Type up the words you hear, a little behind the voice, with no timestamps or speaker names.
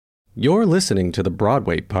You're listening to the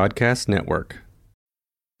Broadway Podcast Network.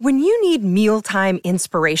 When you need mealtime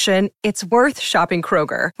inspiration, it's worth shopping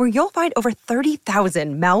Kroger, where you'll find over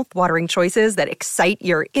 30,000 mouth-watering choices that excite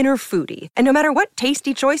your inner foodie. And no matter what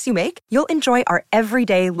tasty choice you make, you'll enjoy our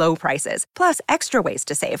everyday low prices, plus extra ways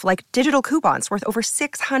to save, like digital coupons worth over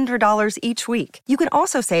 $600 each week. You can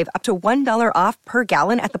also save up to $1 off per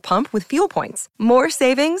gallon at the pump with fuel points. More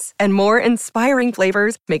savings and more inspiring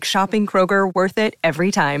flavors make shopping Kroger worth it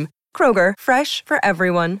every time. Kroger, fresh for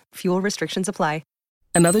everyone. Fuel restrictions apply.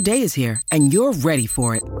 Another day is here, and you're ready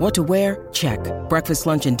for it. What to wear? Check. Breakfast,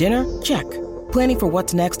 lunch, and dinner? Check. Planning for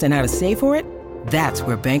what's next and how to save for it? That's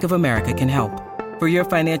where Bank of America can help. For your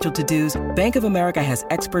financial to-dos, Bank of America has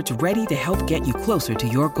experts ready to help get you closer to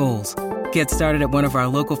your goals. Get started at one of our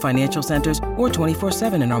local financial centers or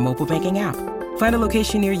 24/7 in our mobile banking app. Find a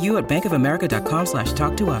location near you at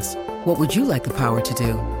bankofamerica.com/talktous. What would you like the power to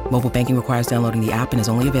do? Mobile banking requires downloading the app and is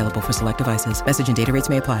only available for select devices. Message and data rates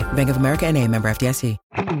may apply. Bank of America N.A., member FDIC.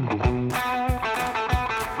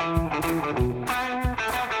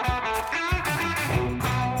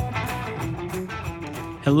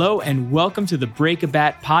 Hello and welcome to the Break a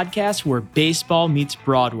Bat podcast, where baseball meets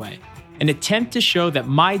Broadway. An attempt to show that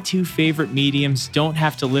my two favorite mediums don't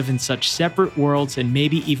have to live in such separate worlds and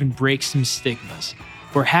maybe even break some stigmas.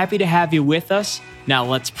 We're happy to have you with us. Now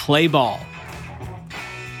let's play ball.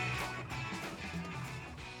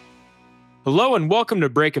 Hello and welcome to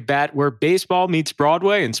Break a Bat, where baseball meets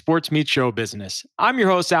Broadway and sports meets show business. I'm your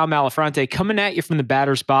host, Al Malafronte, coming at you from the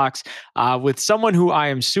batter's box with someone who I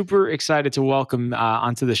am super excited to welcome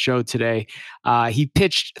onto the show today. He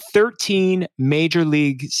pitched 13 major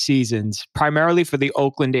league seasons, primarily for the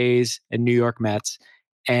Oakland A's and New York Mets.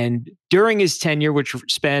 And during his tenure, which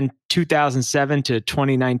spanned 2007 to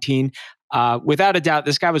 2019, without a doubt,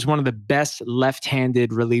 this guy was one of the best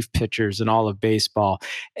left-handed relief pitchers in all of baseball.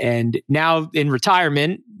 And now in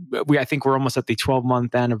retirement, I think we're almost at the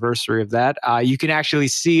 12-month anniversary of that. You can actually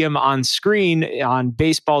see him on screen on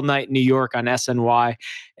Baseball Night in New York on SNY.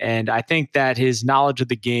 And I think that his knowledge of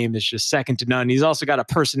the game is just second to none. He's also got a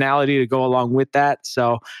personality to go along with that.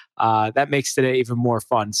 So that makes today even more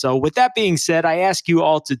fun. So with that being said, I ask you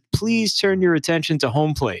all to please turn your attention to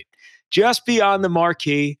home plate. Just beyond the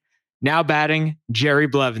marquee, now batting, Jerry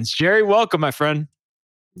Blevins. Jerry, welcome, my friend.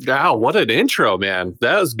 Wow, what an intro, man.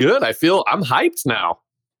 That was good. I'm hyped now.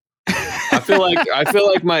 I feel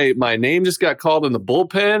like my name just got called in the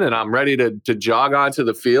bullpen, and I'm ready to jog onto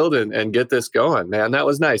the field and get this going. Man, that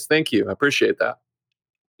was nice. Thank you. I appreciate that.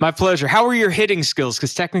 My pleasure. How are your hitting skills?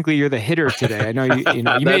 Because technically you're the hitter today. I know you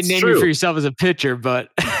made a name for yourself as a pitcher, but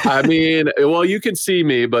I mean, well, you can see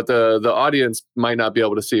me, but the audience might not be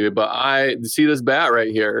able to see me. But I see this bat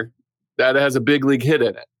right here that has a big league hit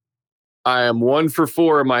in it. I am 1 for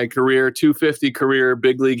 4 in my career, 250 career,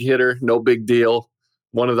 big league hitter, no big deal.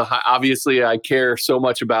 One of the obviously I care so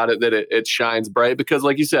much about it that it shines bright because,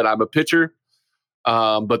 like you said, I'm a pitcher.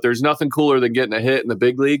 But there's nothing cooler than getting a hit in the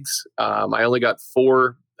big leagues. I only got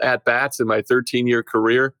 4 at bats in my 13-year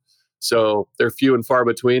career, so they're few and far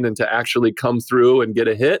between. And to actually come through and get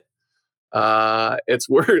a hit, it's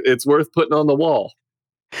worth putting on the wall.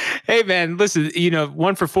 Hey man, listen,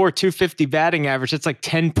 1 for 4, 250 batting average. It's like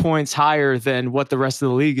 10 points higher than what the rest of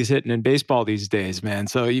the league is hitting in baseball these days, man.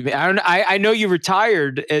 So I know you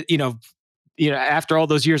retired, after all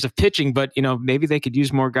those years of pitching, but maybe they could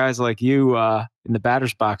use more guys like you in the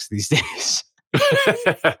batter's box these days.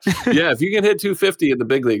 Yeah, if you can hit 250 in the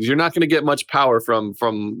big leagues, you're not going to get much power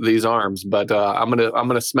from these arms, but I'm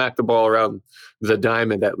gonna smack the ball around the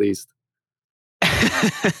diamond at least.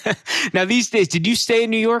 Now, these days, did you stay in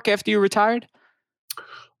New York after you retired?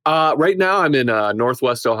 Right now, I'm in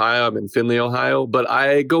Northwest Ohio. I'm in Findlay, Ohio, but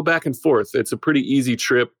I go back and forth. It's a pretty easy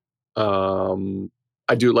trip.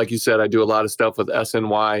 I do, like you said, I do a lot of stuff with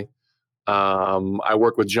SNY. I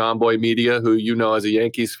work with John Boy Media, who, as a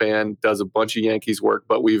Yankees fan, does a bunch of Yankees work,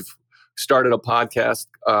 but we've started a podcast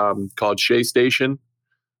called Shea Station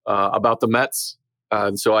about the Mets.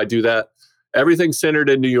 And so I do that. Everything's centered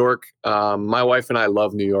in New York. My wife and I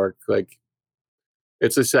love New York. Like,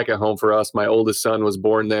 it's a second home for us. My oldest son was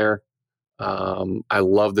born there. I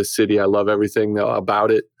love the city. I love everything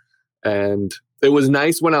about it. And it was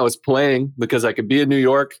nice when I was playing because I could be in New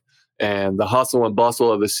York and the hustle and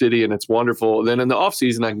bustle of the city, and it's wonderful. Then in the off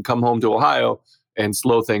season, I can come home to Ohio and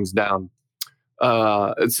slow things down.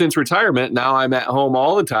 Since retirement, now I'm at home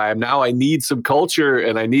all the time. Now I need some culture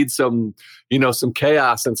and I need some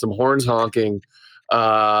chaos and some horns honking.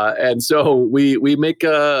 And so we make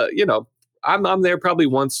I'm there probably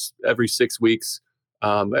once every 6 weeks.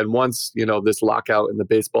 And once, this lockout in the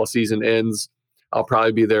baseball season ends, I'll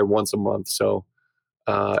probably be there once a month. So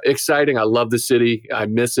exciting. I love the city. I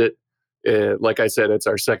miss it. Like I said, it's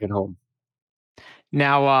our second home.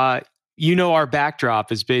 Now, our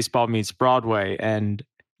backdrop is Baseball Meets Broadway, and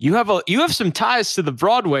you have some ties to the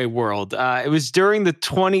Broadway world. It was during the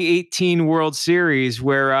 2018 World Series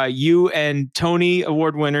where you and Tony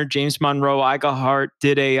Award winner James Monroe Iglehart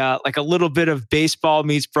did a little bit of Baseball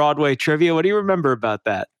Meets Broadway trivia. What do you remember about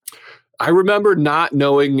that? I remember not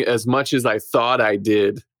knowing as much as I thought I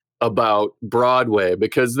did about Broadway,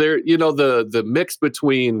 because the mix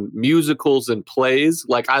between musicals and plays,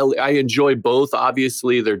 like I enjoy both.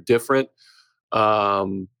 Obviously, they're different.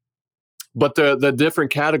 But the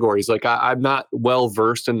different categories, like I'm not well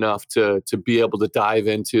versed enough to be able to dive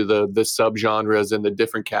into the subgenres and the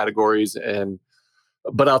different categories.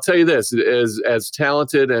 But I'll tell you this: as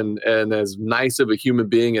talented and as nice of a human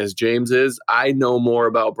being as James is, I know more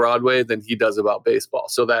about Broadway than he does about baseball.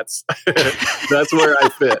 So that's that's where I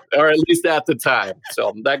fit, or at least at the time.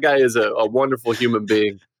 So that guy is a wonderful human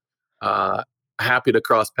being. Happy to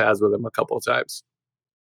cross paths with him a couple of times.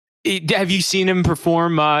 Have you seen him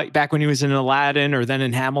perform back when he was in Aladdin, or then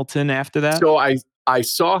in Hamilton after that? So I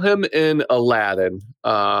saw him in Aladdin.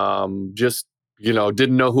 Just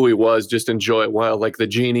didn't know who he was. Just enjoy it. Well, like the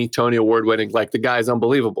genie, Tony Award winning, like the guy's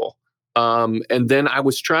unbelievable. And then I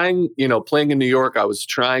was trying, playing in New York, I was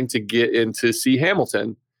trying to get in to see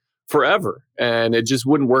Hamilton forever, and it just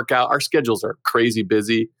wouldn't work out. Our schedules are crazy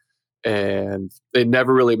busy, and it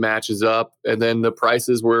never really matches up. And then the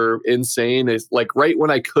prices were insane. It's like right when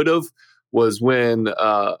I could have was when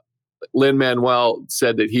Lin-Manuel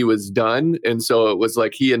said that he was done. And so it was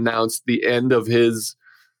like he announced the end of his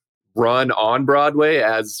run on Broadway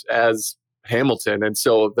as Hamilton. And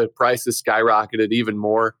so the prices skyrocketed even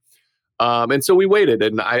more. And so we waited,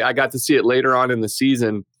 and I got to see it later on in the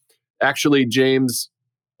season. Actually, James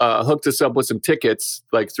hooked us up with some tickets,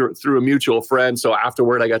 like through a mutual friend. So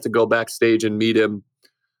afterward, I got to go backstage and meet him.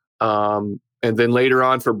 And then later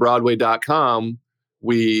on for Broadway.com,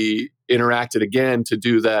 we interacted again to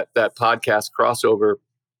do that podcast crossover.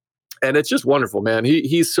 And it's just wonderful, man.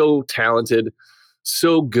 He's so talented,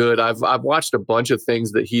 so good. I've watched a bunch of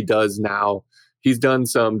things that he does now. He's done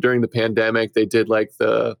some during the pandemic. They did like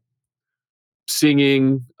the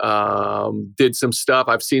singing, did some stuff.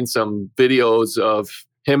 I've seen some videos of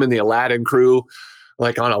him and the Aladdin crew,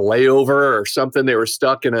 like on a layover or something. They were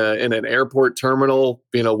stuck in an airport terminal,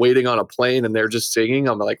 waiting on a plane, and they're just singing.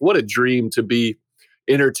 I'm like, what a dream to be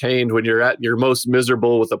entertained when you're at your most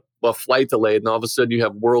miserable with a flight delayed, and all of a sudden you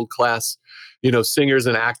have world-class, singers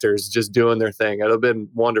and actors just doing their thing. It'd have been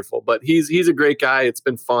wonderful. But he's a great guy. It's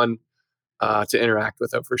been fun to interact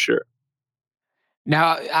with him for sure.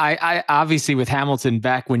 Now, I obviously with Hamilton,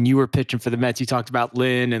 back when you were pitching for the Mets, you talked about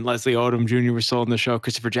Lynn and Leslie Odom Jr. were still on the show,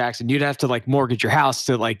 Christopher Jackson. You'd have to mortgage your house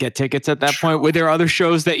to get tickets at that point. Were there other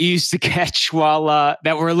shows that you used to catch while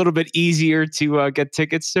that were a little bit easier to get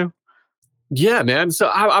tickets to? Yeah, man.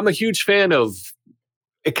 So I'm a huge fan of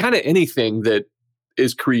kind of anything that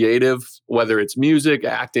is creative, whether it's music,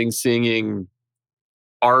 acting, singing,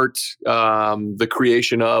 art, the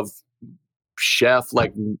creation of chef,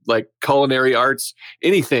 like culinary arts,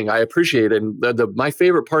 anything I appreciate. And my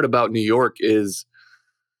favorite part about New York is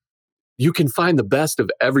you can find the best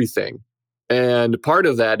of everything. And part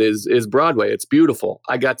of that is Broadway. It's beautiful.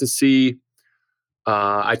 I got to see,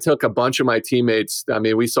 I took a bunch of my teammates. I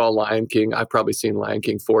mean, we saw Lion King. I've probably seen Lion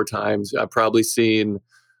King 4 times. I've probably seen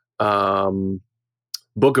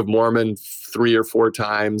Book of Mormon 3 or 4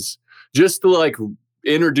 times, just to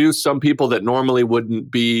introduce some people that normally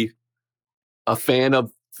wouldn't be a fan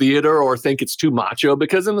of theater or think it's too macho,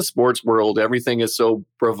 because in the sports world, everything is so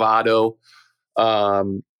bravado.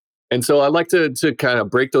 And so I like to kind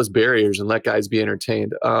of break those barriers and let guys be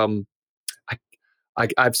entertained.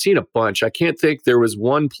 I've seen a bunch. I can't think. There was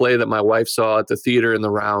one play that my wife saw at the theater in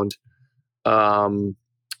the Round.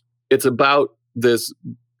 It's about this.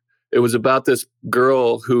 It was about this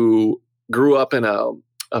girl who grew up in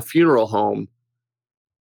a funeral home.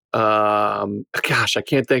 Gosh, I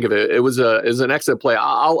can't think of it. It was an excellent play.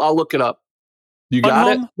 I'll look it up. You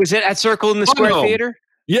got it? Was it at Circle in the Square Theater?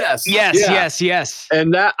 Yes. Yes.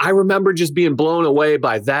 And that, I remember just being blown away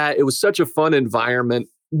by that. It was such a fun environment.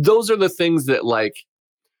 Those are the things that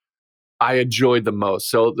I enjoyed the most.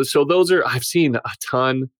 So those are, I've seen a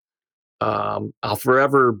ton. I'll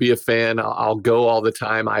forever be a fan. I'll go all the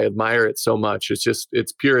time. I admire it so much.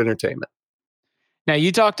 It's pure entertainment. Now,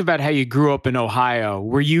 you talked about how you grew up in Ohio.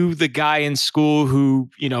 Were you the guy in school who,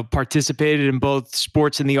 participated in both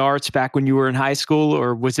sports and the arts back when you were in high school,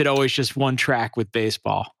 or was it always just one track with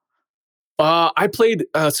baseball? I played,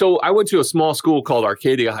 so I went to a small school called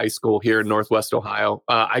Arcadia High School here in Northwest Ohio.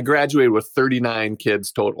 I graduated with 39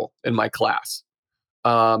 kids total in my class.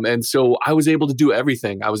 And so I was able to do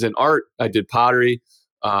everything. I was in art, I did pottery,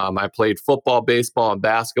 I played football, baseball, and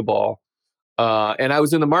basketball. And I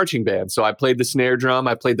was in the marching band. So I played the snare drum,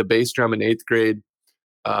 I played the bass drum in 8th grade.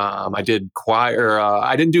 I did choir.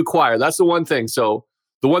 I didn't do choir. That's the one thing. So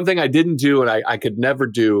the one thing I didn't do and I could never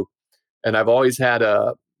do, and I've always had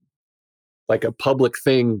a public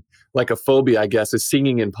thing, like a phobia, I guess, is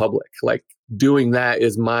singing in public. Like doing that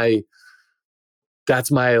is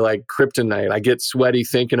that's my like kryptonite. I get sweaty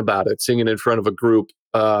thinking about it, singing in front of a group.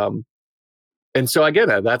 And so I get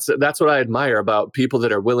it. That's what I admire about people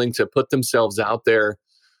that are willing to put themselves out there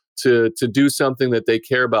to do something that they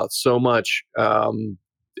care about so much.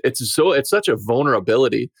 It's such a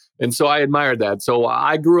vulnerability. And so I admire that. So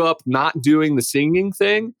I grew up not doing the singing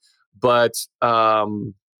thing, but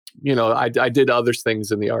I did other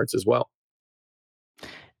things in the arts as well.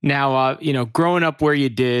 Now, growing up where you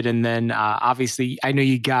did, and then obviously I know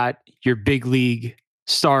you got your big league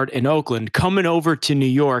start in Oakland, coming over to New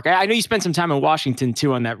York. I know you spent some time in Washington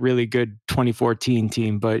too on that really good 2014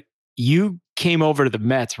 team, but you came over to the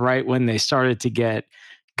Mets right when they started to get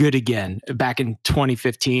good again back in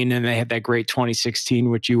 2015, and they had that great 2016,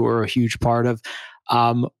 which you were a huge part of.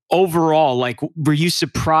 Overall, like, were you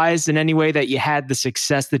surprised in any way that you had the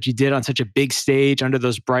success that you did on such a big stage under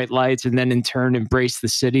those bright lights, and then in turn embrace the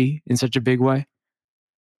city in such a big way?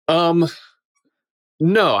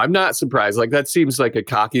 No, I'm not surprised. Like, that seems like a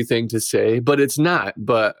cocky thing to say, but it's not.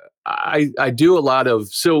 But I do a lot of,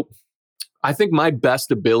 so I think my best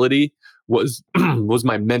ability was was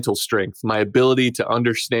my mental strength, my ability to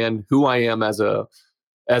understand who I am as a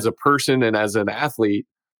person and as an athlete,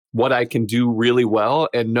 what I can do really well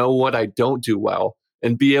and know what I don't do well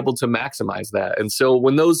and be able to maximize that. And so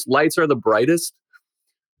when those lights are the brightest,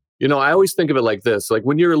 I always think of it like this, like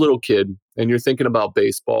when you're a little kid and you're thinking about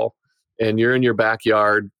baseball and you're in your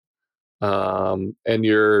backyard, and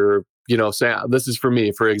you're, say, this is for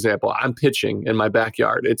me, for example, I'm pitching in my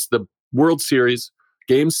backyard. It's the World Series,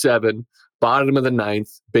 Game 7, bottom of the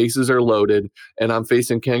 9th, bases are loaded, and I'm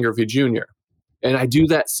facing Ken Griffey Jr. And I do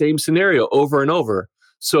that same scenario over and over.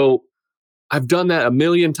 So I've done that a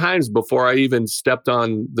million times before I even stepped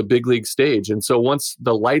on the big league stage. And so once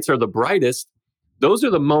the lights are the brightest, those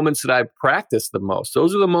are the moments that I practice the most.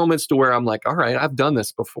 Those are the moments to where I'm like, all right, I've done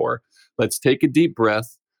this before. Let's take a deep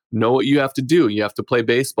breath, know what you have to do. You have to play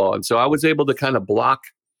baseball. And so I was able to kind of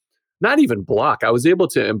not even block. I was able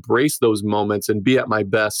to embrace those moments and be at my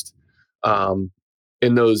best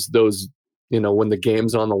in those when the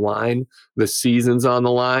game's on the line, the season's on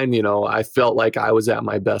the line, I felt like I was at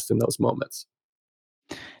my best in those moments.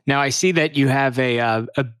 Now, I see that you have a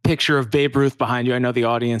picture of Babe Ruth behind you. I know the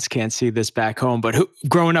audience can't see this back home, but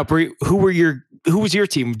growing up, who was your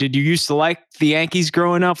team? Did you used to like the Yankees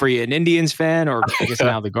growing up? Were you an Indians fan, or I guess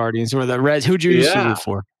now the Guardians or the Reds? Who'd you used to root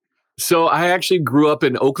for? So I actually grew up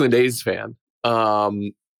an Oakland A's fan.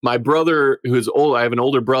 My brother, who's old, I have an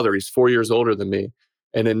older brother. He's 4 years older than me.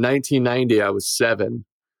 And in 1990, I was 7.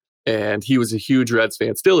 And he was a huge Reds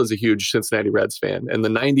fan, still is a huge Cincinnati Reds fan. And the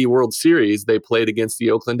 90 World Series, they played against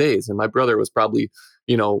the Oakland A's. And my brother was probably,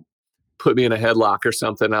 put me in a headlock or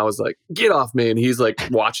something. I was like, get off me. And he's like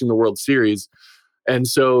watching the World Series. And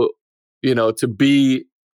so, to be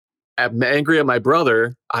angry at my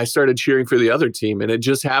brother, I started cheering for the other team. And it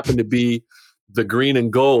just happened to be the green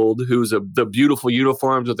and gold, who's the beautiful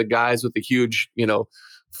uniforms with the guys with the huge,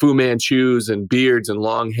 Fu Manchus and beards and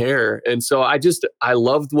long hair. And so I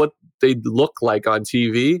loved what they look like on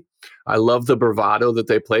TV. I loved the bravado that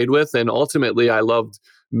they played with. And ultimately, I loved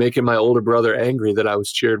making my older brother angry that I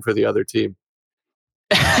was cheering for the other team.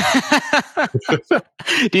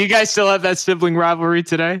 Do you guys still have that sibling rivalry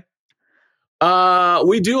today?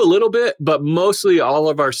 We do a little bit, but mostly all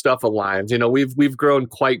of our stuff aligns. We've grown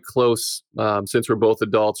quite close since we're both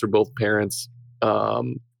adults, we're both parents.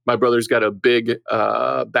 My brother's got a big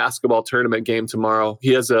basketball tournament game tomorrow.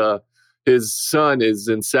 His son is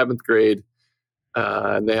in 7th grade,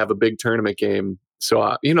 and they have a big tournament game.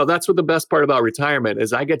 So, that's what the best part about retirement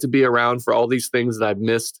is. I get to be around for all these things that I've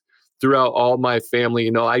missed throughout all my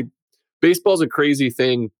family. Baseball's a crazy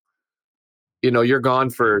thing. You're gone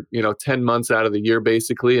for, 10 months out of the year,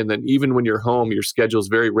 basically. And then even when you're home, your schedule's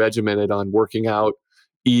very regimented on working out,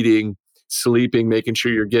 eating, sleeping, making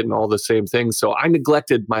sure you're getting all the same things. So I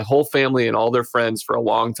neglected my whole family and all their friends for a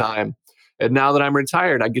long time. And now that I'm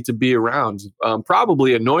retired, I get to be around,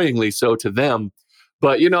 probably annoyingly so to them.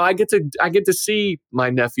 But, I get to see my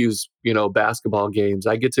nephew's, basketball games.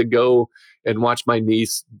 I get to go and watch my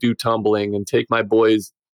niece do tumbling and take my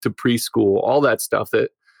boys to preschool, all that stuff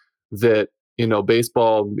that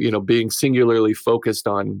baseball, being singularly focused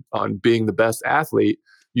on being the best athlete,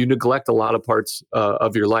 you neglect a lot of parts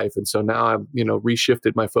of your life. And so now I've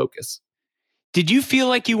reshifted my focus. Did you feel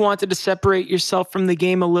like you wanted to separate yourself from the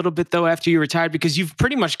game a little bit though after you retired? Because you've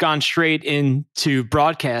pretty much gone straight into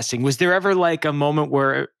broadcasting. Was there ever like a moment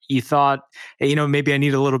where you thought, hey, maybe I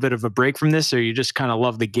need a little bit of a break from this, or you just kind of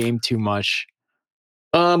love the game too much?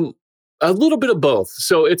 A little bit of both.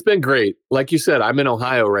 So it's been great. Like you said, I'm in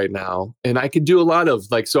Ohio right now, and I could do a lot of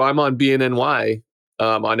so I'm on BNNY,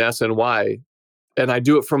 on SNY, and I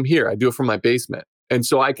do it from here. I do it from my basement. And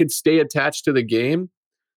so I could stay attached to the game.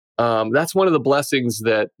 That's one of the blessings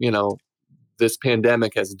that, this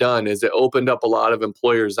pandemic has done, is it opened up a lot of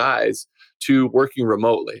employers' eyes to working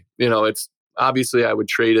remotely. It's obviously I would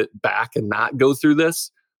trade it back and not go through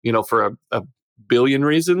this, for a billion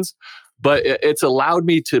reasons. But it's allowed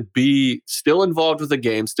me to be still involved with the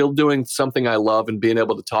game, still doing something I love and being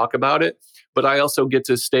able to talk about it. But I also get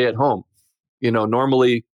to stay at home.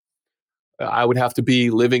 Normally I would have to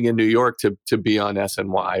be living in New York to be on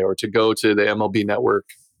SNY or to go to the MLB Network,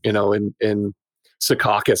 in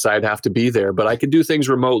Secaucus. I'd have to be there, but I could do things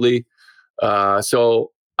remotely.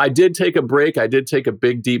 So I did take a break. I did take a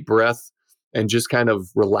big, deep breath and just kind of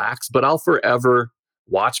relax. But I'll forever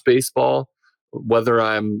watch baseball, whether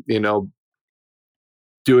I'm,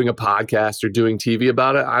 doing a podcast or doing TV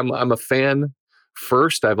about it. I'm a fan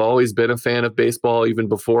first. I've always been a fan of baseball, even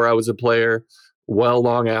before I was a player, well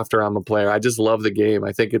long after I'm a player. I just love the game.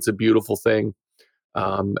 I think it's a beautiful thing.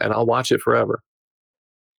 And I'll watch it forever.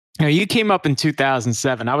 Now, you came up in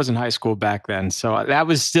 2007. I was in high school back then. So that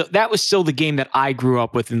was still the game that I grew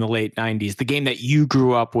up with in the late 90s, the game that you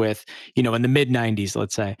grew up with, in the mid 90s,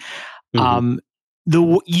 let's say. Mm-hmm.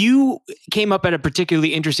 You came up at a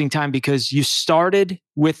particularly interesting time because you started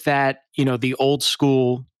with that, the old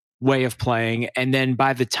school way of playing. And then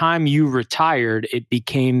by the time you retired, it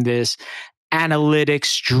became this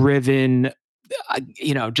analytics driven,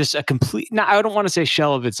 just a complete, I don't want to say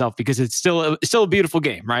shell of itself, because it's still a beautiful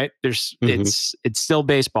game, right? It's still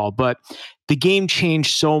baseball, but the game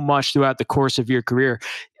changed so much throughout the course of your career.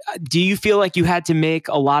 Do you feel like you had to make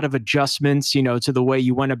a lot of adjustments, to the way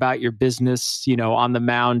you went about your business, on the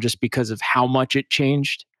mound, just because of how much it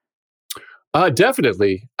changed?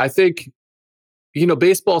 Definitely. I think,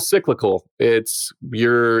 baseball's cyclical. It's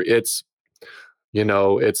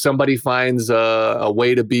somebody finds a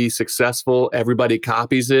way to be successful, everybody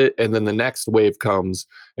copies it, and then the next wave comes.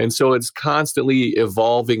 And so it's constantly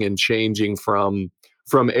evolving and changing from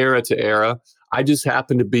era to era. I just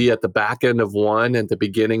happened to be at the back end of one and the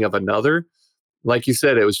beginning of another. Like you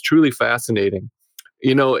said, it was truly fascinating.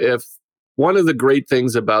 If one of the great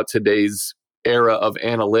things about today's era of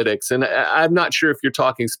analytics, and I'm not sure if you're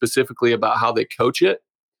talking specifically about how they coach it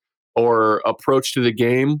or approach to the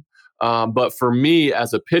game, but for me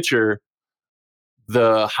as a pitcher,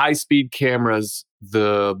 the high-speed cameras,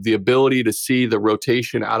 the ability to see the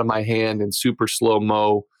rotation out of my hand in super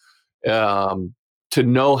slow-mo, to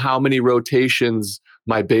know how many rotations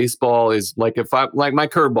my baseball is, like if I like my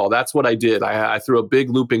curveball, that's what I did. I threw a big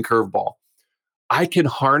looping curveball. I can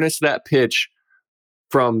harness that pitch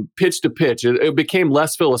from pitch to pitch. It became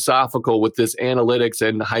less philosophical with this analytics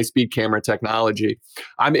and high-speed camera technology.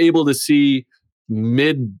 I'm able to see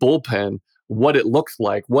mid bullpen what it looked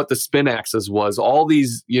like, what the spin axis was, all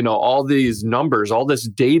these numbers, all this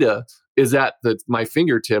data is at my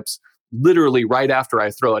fingertips literally right after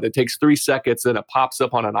I throw it. It takes 3 seconds and it pops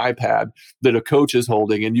up on an iPad that a coach is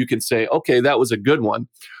holding, and you can say, okay, that was a good one.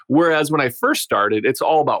 Whereas when I first started, it's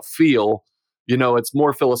all about feel. It's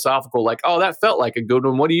more philosophical, like, oh, that felt like a good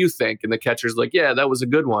one. What do you think? And the catcher's like, yeah, that was a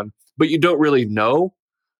good one. But you don't really know.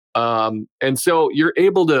 And so you're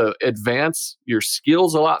able to advance your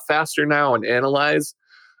skills a lot faster now and analyze.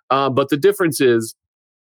 But the difference is,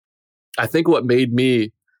 I think what made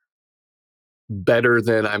me better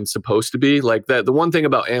than I'm supposed to be, like that, the one thing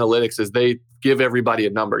about analytics is they give everybody a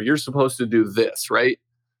number. You're supposed to do this, right?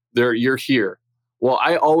 You're here. Well,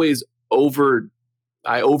 I always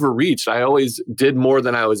overreached. I always did more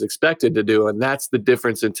than I was expected to do. And that's the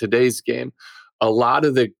difference in today's game. A lot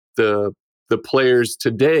of the players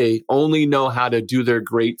today only know how to do their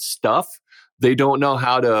great stuff. They don't know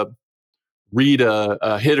how to read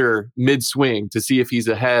a hitter mid-swing to see if he's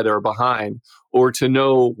ahead or behind, or to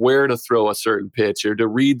know where to throw a certain pitch, or to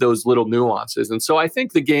read those little nuances. And so I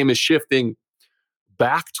think the game is shifting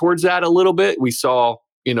back towards that a little bit. We saw,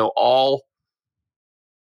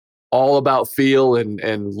 all about feel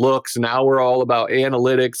and looks. Now we're all about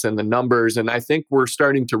analytics and the numbers. And I think we're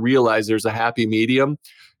starting to realize there's a happy medium.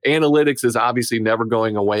 Analytics is obviously never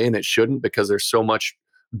going away, and it shouldn't, because there's so much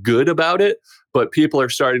good about it, but people are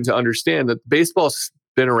starting to understand that baseball's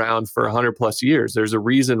been around for 100 plus years. There's a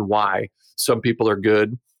reason why some people are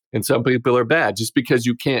good and some people are bad. Just because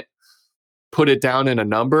you can't put it down in a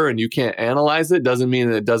number and you can't analyze it doesn't mean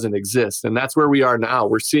that it doesn't exist. And that's where we are now.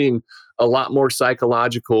 We're seeing a lot more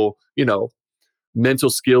psychological, mental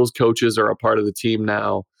skills coaches are a part of the team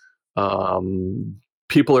now.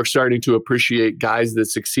 People are starting to appreciate guys that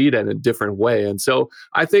succeed in a different way. And so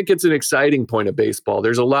I think it's an exciting point of baseball.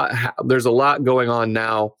 There's a lot going on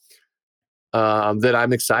now that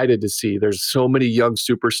I'm excited to see. There's so many young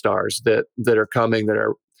superstars that are coming that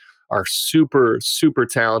are super, super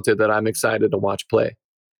talented that I'm excited to watch play.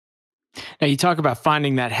 Now, you talk about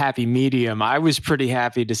finding that happy medium. I was pretty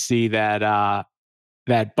happy to see that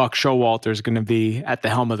that Buck Showalter is going to be at the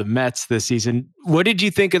helm of the Mets this season. What did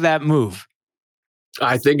you think of that move?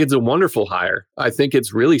 I think it's a wonderful hire. I think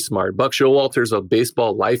it's really smart. Buck Showalter's a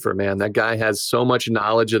baseball lifer, man. That guy has so much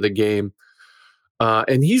knowledge of the game.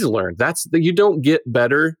 And he's learned you don't get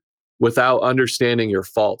better without understanding your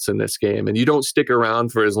faults in this game. And you don't stick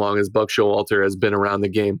around for as long as Buck Showalter has been around the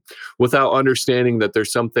game without understanding that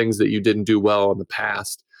there's some things that you didn't do well in the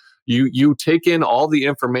past. You take in all the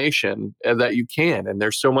information that you can, and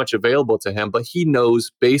there's so much available to him, but he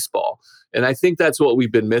knows baseball. And I think that's what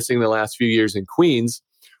we've been missing the last few years in Queens.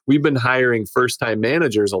 We've been hiring first-time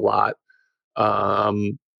managers a lot.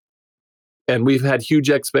 And we've had huge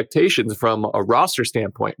expectations from a roster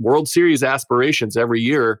standpoint, World Series aspirations every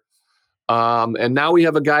year. And now we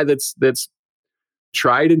have a guy that's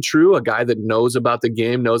tried and true, a guy that knows about the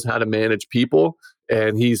game, knows how to manage people.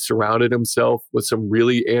 And he's surrounded himself with some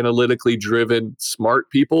really analytically driven, smart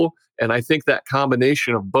people. And I think that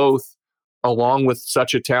combination of both, along with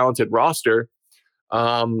such a talented roster,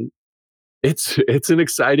 it's an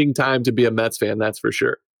exciting time to be a Mets fan, that's for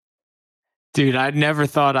sure. Dude, I never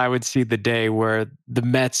thought I would see the day where the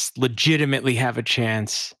Mets legitimately have a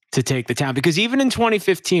chance to take the town. Because even in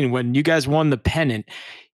 2015, when you guys won the pennant,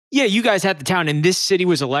 yeah, you guys had the town, and this city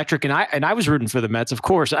was electric, and I was rooting for the Mets, of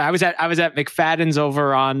course. I was at McFadden's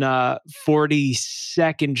over on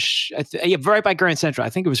 42nd, right by Grand Central. I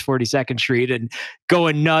think it was 42nd Street, and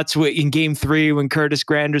going nuts in Game 3 when Curtis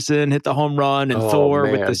Granderson hit the home run and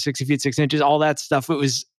Thor with the 60 feet 6 inches, all that stuff. It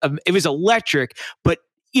was electric, but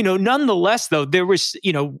nonetheless, though, there was,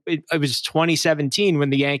 it was 2017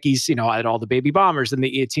 when the Yankees, had all the baby bombers, and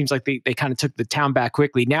it seems like they kind of took the town back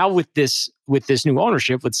quickly. Now with this new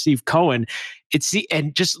ownership with Steve Cohen,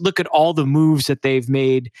 and just look at all the moves that they've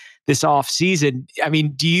made this off season. I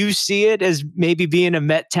mean, do you see it as maybe being a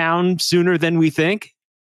Met town sooner than we think?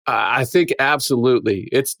 I think absolutely.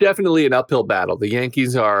 It's definitely an uphill battle. The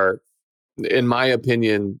Yankees are, in my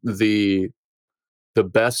opinion, the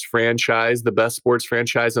best franchise, the best sports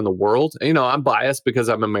franchise in the world. I'm biased because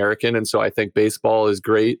I'm American, and so I think baseball is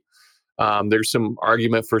great. There's some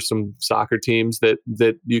argument for some soccer teams that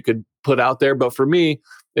you could put out there, but for me,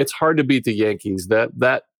 it's hard to beat the Yankees.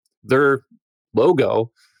 That their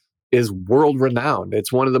logo is world renowned.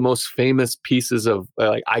 It's one of the most famous pieces of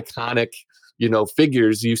iconic,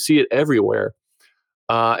 figures. You see it everywhere.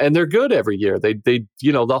 And they're good every year.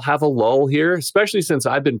 They'll have a lull here, especially since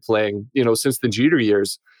I've been playing, since the Jeter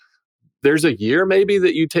years. There's a year maybe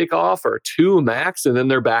that you take off, or two max, and then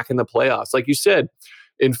they're back in the playoffs. Like you said,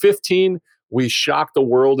 in 15, we shocked the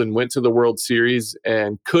world and went to the World Series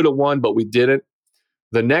and could have won, but we didn't.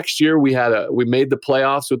 The next year we made the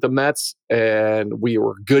playoffs with the Mets, and we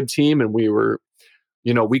were a good team, and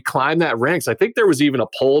we climbed that ranks. I think there was even a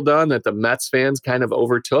poll done that the Mets fans kind of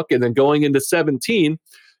overtook. And then going into 17,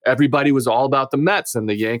 everybody was all about the Mets, and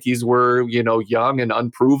the Yankees were, young and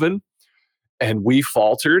unproven. And we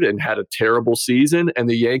faltered and had a terrible season. And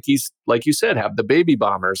the Yankees, like you said, have the baby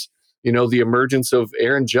bombers, the emergence of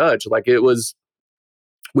Aaron Judge.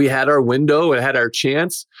 We had our window and had our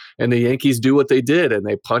chance, and the Yankees do what they did, and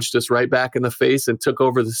they punched us right back in the face and took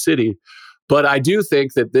over the city. But I do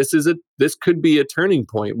think that this could be a turning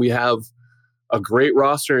point. We have a great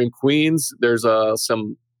roster in Queens. There's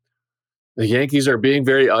the Yankees are being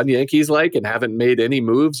very un-Yankees-like and haven't made any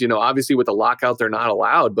moves. Obviously with the lockout, they're not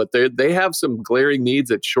allowed, but they have some glaring needs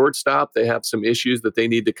at shortstop. They have some issues that they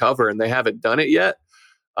need to cover, and they haven't done it yet.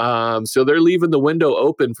 So they're leaving the window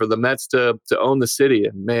open for the Mets to own the city.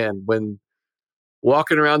 And man, when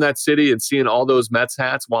walking around that city and seeing all those Mets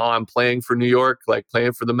hats while I'm playing for New York,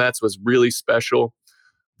 playing for the Mets was really special.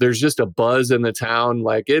 There's just a buzz in the town.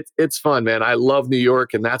 It's fun, man. I love New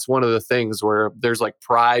York. And that's one of the things where there's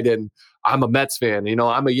pride, and I'm a Mets fan,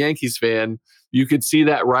 I'm a Yankees fan. You could see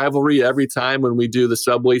that rivalry every time when we do the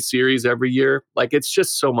Subway Series every year. It's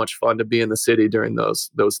just so much fun to be in the city during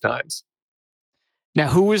those times. Now,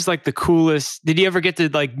 who was like the coolest? Did you ever get to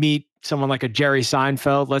like meet someone like a Jerry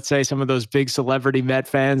Seinfeld? Let's say some of those big celebrity Met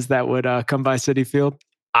fans that would come by Citi Field.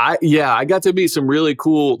 I got to meet some really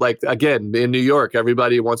cool, like, again, in New York,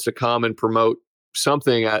 everybody wants to come and promote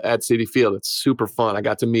something at Citi Field. It's super fun. I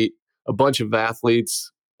got to meet a bunch of athletes,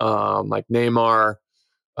 like Neymar,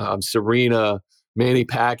 Serena, Manny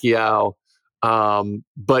Pacquiao.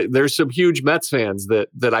 But there's some huge Mets fans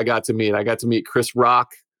that I got to meet. I got to meet Chris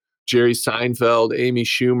Rock, Jerry Seinfeld, Amy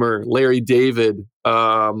Schumer, Larry David.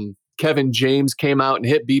 Kevin James came out and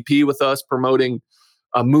hit BP with us promoting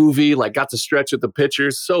a movie, like got to stretch with the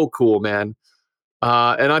pitchers. So cool, man.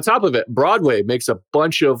 And on top of it, Broadway makes a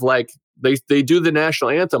bunch of like, they do the national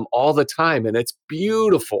anthem all the time, and it's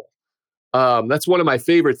beautiful. That's one of my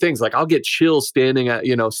favorite things. Like I'll get chills standing on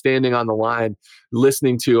the line,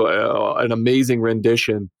 listening to an amazing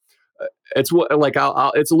rendition. It's what like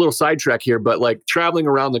it's a little sidetrack here, but like traveling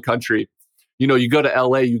around the country, you go to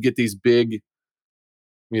LA, you get these big,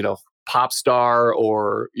 pop star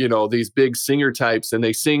or, these big singer types, and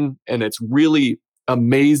they sing, and it's really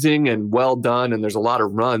amazing and well done. And there's a lot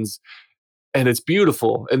of runs, and it's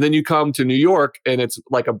beautiful. And then you come to New York, and it's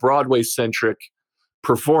like a Broadway centric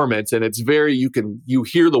performance, and it's very, you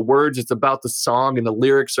hear the words, it's about the song, and the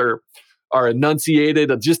lyrics are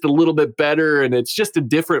enunciated just a little bit better, and it's just a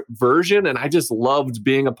different version. And I just loved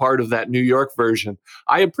being a part of that New York version.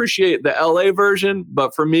 I appreciate the LA version,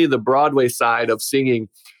 but for me, the Broadway side of singing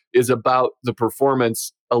is about the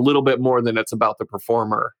performance a little bit more than it's about the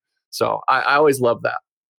performer. So I always love that.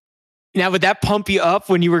 Now, would that pump you up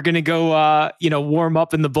when you were going to go, warm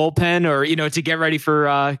up in the bullpen or, to get ready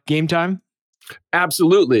for game time?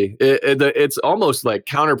 Absolutely. It's almost like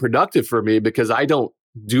counterproductive for me because I don't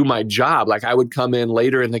do my job. Like I would come in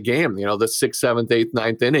later in the game, the 6th, 7th, 8th,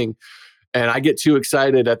 9th inning, and I get too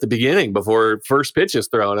excited at the beginning before first pitch is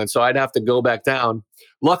thrown. And so I'd have to go back down.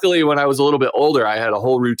 Luckily, when I was a little bit older, I had a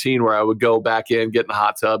whole routine where I would go back in, get in the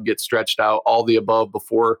hot tub, get stretched out, all the above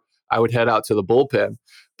before I would head out to the bullpen.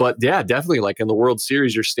 But yeah, definitely like in the World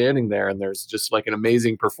Series, you're standing there and there's just like an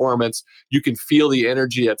amazing performance. You can feel the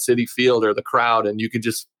energy at Citi Field or the crowd, and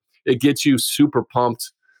it gets you super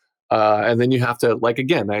pumped. And then you have to, like,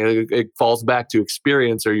 again, it falls back to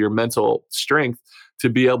experience or your mental strength to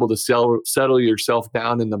be able to settle yourself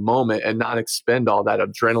down in the moment and not expend all that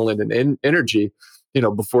adrenaline and energy,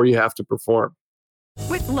 before you have to perform.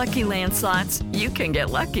 With Lucky Land Slots, you can get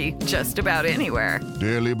lucky just about anywhere.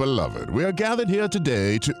 Dearly beloved, we are gathered here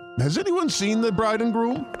today to... Has anyone seen the bride and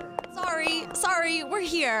groom? Sorry, we're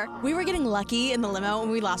here. We were getting lucky in the limo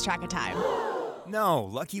and we lost track of time. No,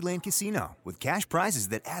 Lucky Land Casino, with cash prizes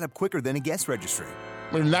that add up quicker than a guest registry.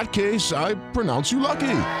 In that case, I pronounce you lucky.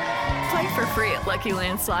 Play for free at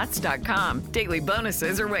LuckyLandSlots.com. Daily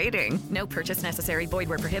bonuses are waiting. No purchase necessary. Void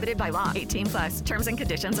where prohibited by law. 18+. Terms and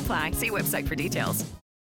conditions apply. See website for details.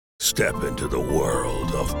 Step into the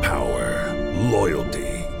world of power, loyalty,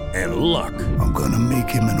 and luck. I'm gonna make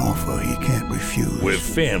him an offer he can't refuse. With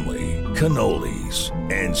family, cannolis,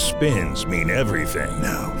 and spins mean everything.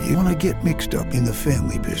 Now, you wanna get mixed up in the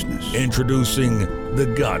family business. Introducing The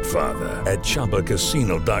Godfather at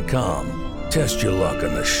ChumbaCasino.com. Test your luck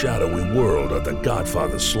in the shadowy world of The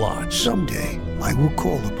Godfather slot. Someday, I will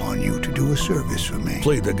call upon you to do a service for me.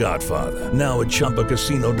 Play The Godfather, now at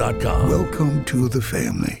ChumbaCasino.com. Welcome to the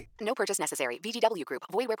family. No purchase necessary. VGW Group.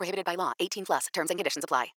 Void where prohibited by law. 18+. Terms and conditions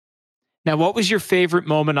apply. Now, what was your favorite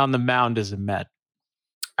moment on the mound as a Met?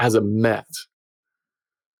 As a Met?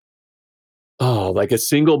 Oh, like a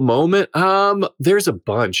single moment? There's a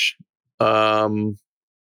bunch. Like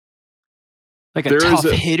a tough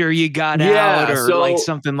hitter you got out or like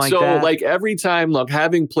something like that? So like every time, look,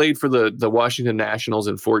 having played for the Washington Nationals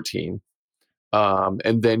in 2014,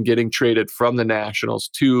 and then getting traded from the Nationals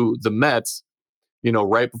to the Mets,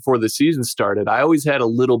 right before the season started, I always had a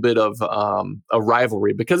little bit of a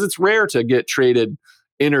rivalry because it's rare to get traded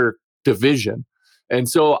inter-division. And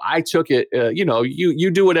so I took it,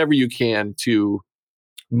 you do whatever you can to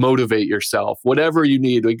motivate yourself, whatever you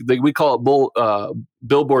need. We call it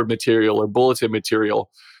billboard material or bulletin material.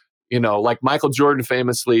 Like Michael Jordan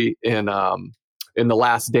famously in The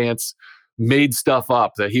Last Dance made stuff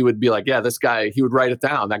up that he would be like, yeah, this guy, he would write it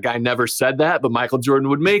down. That guy never said that, but Michael Jordan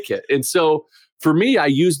would make it. And so for me, I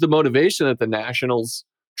used the motivation that the Nationals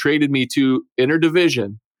traded me to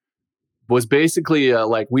interdivision was basically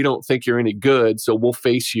like, we don't think you're any good, so we'll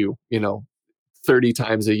face you, 30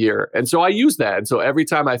 times a year. And so I use that. And so every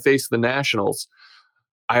time I faced the Nationals,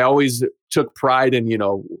 I always took pride in,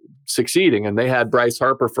 succeeding. And they had Bryce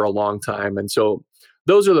Harper for a long time. And so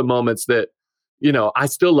those are the moments that, I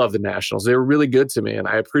still love the Nationals. They were really good to me. And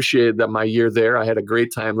I appreciated that my year there. I had a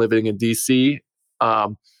great time living in DC.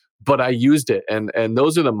 But I used it. And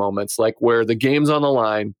those are the moments like where the game's on the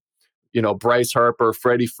line, Bryce Harper,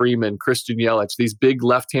 Freddie Freeman, Christian Yelich, these big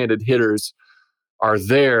left-handed hitters are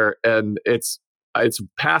there, and it's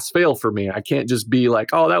pass fail for me. I can't just be like,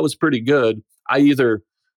 oh, that was pretty good. I either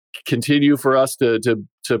continue for us to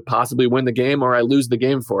possibly win the game, or I lose the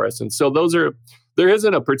game for us. And so there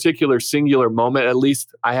isn't a particular singular moment. At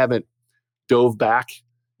least I haven't dove back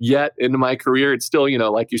yet into my career. It's still,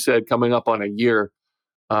 like you said, coming up on a year.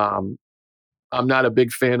 I'm not a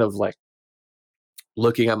big fan of like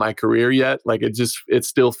looking at my career yet. Like it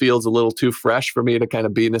still feels a little too fresh for me to kind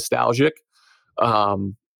of be nostalgic.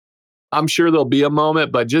 I'm sure there'll be a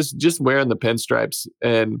moment, but just wearing the pinstripes,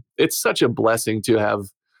 and it's such a blessing to have,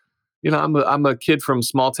 I'm a kid from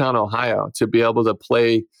small town Ohio. To be able to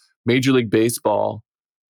play Major League Baseball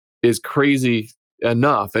is crazy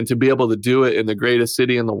enough. And to be able to do it in the greatest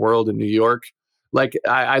city in the world, in New York, like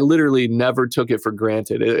I literally never took it for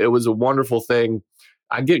granted. It was a wonderful thing.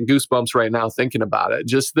 I get goosebumps right now thinking about it.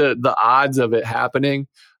 Just the odds of it happening.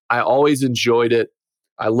 I always enjoyed it.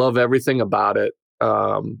 I love everything about it.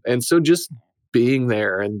 And so just being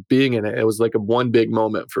there and being in it, it was like one big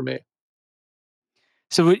moment for me.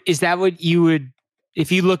 So is that what you would,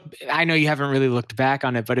 if you look, I know you haven't really looked back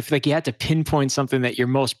on it, but if like you had to pinpoint something that you're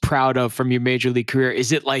most proud of from your major league career,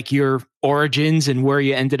 is it like your origins and where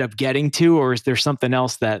you ended up getting to, or is there something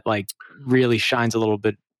else that like really shines a little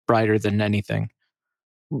bit brighter than anything?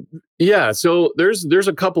 Yeah, so there's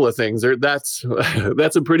a couple of things there. That's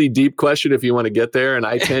a pretty deep question if you want to get there, and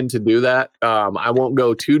I tend to do that. I won't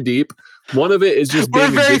go too deep. One of it is just we're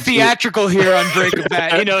very theatrical here on Breaking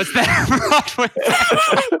Bad. It's that Broadway.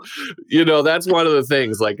 That's one of the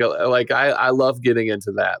things. Like I love getting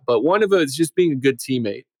into that, but one of it is just being a good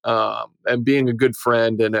teammate, and being a good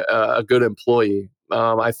friend and a good employee.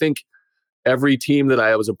 I think every team that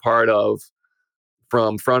I was a part of,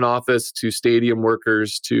 from front office to stadium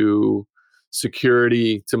workers to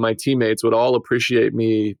security to my teammates, would all appreciate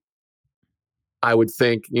me. I would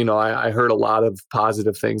think, I heard a lot of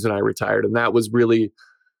positive things when I retired, and that was really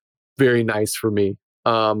very nice for me.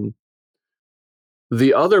 The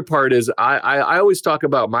other part is I always talk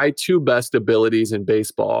about my two best abilities in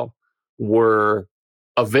baseball were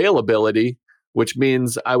availability, which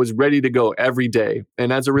means I was ready to go every day.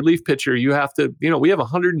 And as a relief pitcher, you have to, we have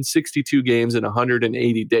 162 games in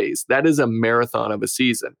 180 days. That is a marathon of a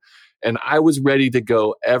season. And I was ready to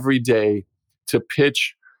go every day to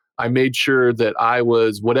pitch. I made sure that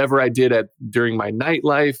whatever I did during my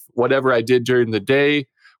nightlife, whatever I did during the day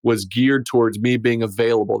was geared towards me being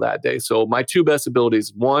available that day. So my two best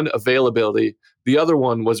abilities, one, availability. The other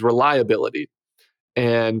one was reliability.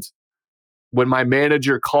 And when my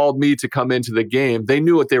manager called me to come into the game, they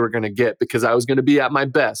knew what they were going to get because I was going to be at my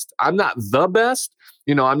best. I'm not the best.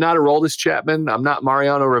 I'm not Aroldis Chapman. I'm not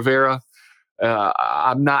Mariano Rivera.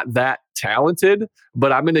 I'm not that talented,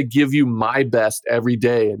 but I'm going to give you my best every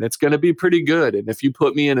day, and it's going to be pretty good. And if you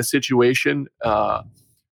put me in a situation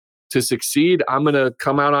to succeed, I'm going to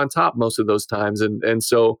come out on top most of those times. And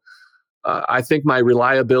so I think my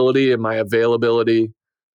reliability and my availability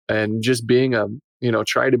and just being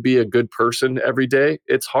try to be a good person every day.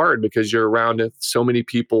 It's hard because you're around so many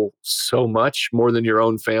people so much more than your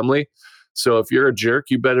own family. So if you're a jerk,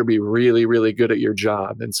 you better be really, really good at your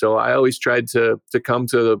job. And so I always tried to come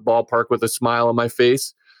to the ballpark with a smile on my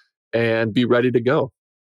face and be ready to go.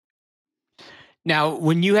 Now,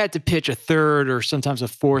 when you had to pitch a third or sometimes a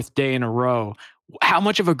fourth day in a row, how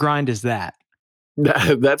much of a grind is that?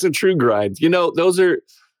 That's a true grind. Those are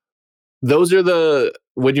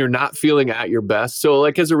when you're not feeling at your best. So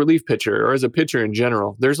like as a relief pitcher or as a pitcher in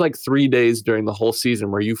general, there's like 3 days during the whole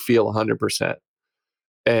season where you feel 100%.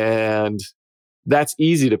 And that's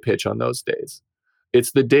easy to pitch on those days.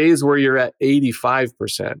 It's the days where you're at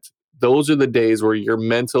 85%. Those are the days where your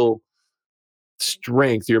mental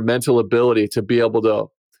strength, your mental ability to be able to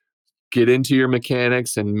get into your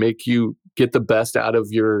mechanics and make you get the best out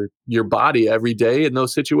of your body every day in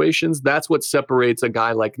those situations. That's what separates a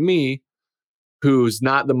guy like me who's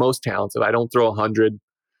not the most talented. I don't throw 100.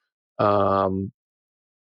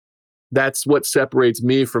 That's what separates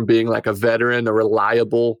me from being like a veteran, a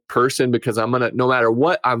reliable person, because no matter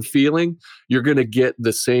what I'm feeling, you're going to get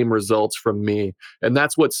the same results from me. And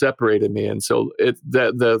that's what separated me. And so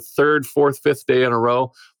the third, fourth, fifth day in a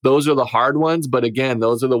row, those are the hard ones. But again,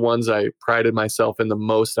 those are the ones I prided myself in the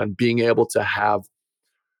most on being able to have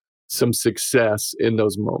some success in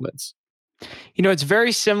those moments. It's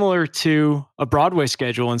very similar to a Broadway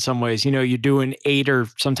schedule in some ways. You're doing 8 or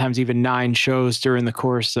sometimes even 9 shows during the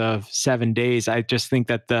course of 7 days. I just think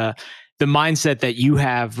that the the mindset that you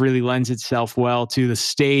have really lends itself well to the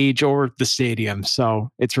stage or the stadium.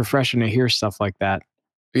 So it's refreshing to hear stuff like that.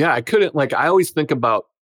 Yeah, I always think about,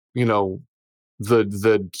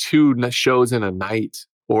 the two shows in a night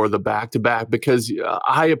or the back-to-back, because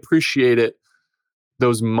I appreciate it,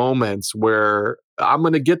 those moments where I'm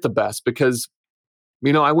going to get the best, because,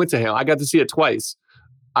 I went to him. I got to see it twice.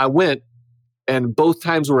 I went, and both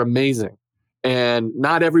times were amazing. And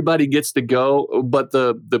not everybody gets to go, but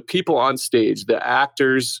the people on stage, the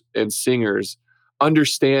actors and singers,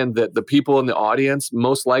 understand that the people in the audience,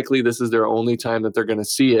 most likely this is their only time that they're going to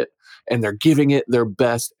see it, and they're giving it their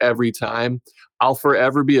best every time. I'll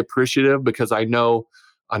forever be appreciative, because I know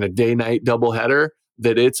on a day-night doubleheader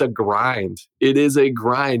that it's a grind. It is a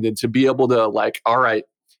grind. And to be able to all right,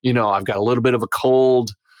 I've got a little bit of a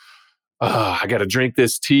cold. I got to drink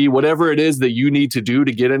this tea, whatever it is that you need to do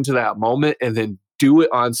to get into that moment, and then do it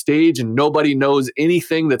on stage, and nobody knows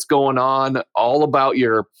anything that's going on, all about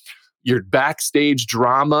your backstage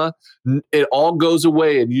drama. It all goes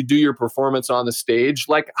away, and you do your performance on the stage.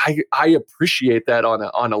 I appreciate that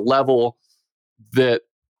on a level that,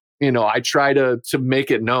 I try to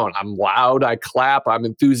make it known. I'm loud, I clap, I'm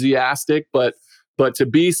enthusiastic, but to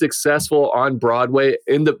be successful on Broadway,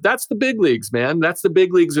 that's the big leagues, man. That's the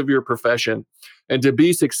big leagues of your profession. And to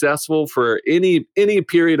be successful for any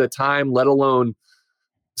period of time, let alone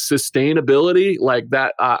sustainability like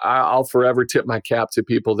that, I'll forever tip my cap to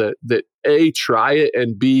people that A, try it,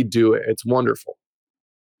 and B, do it. It's wonderful.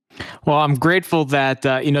 Well, I'm grateful that,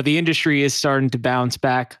 the industry is starting to bounce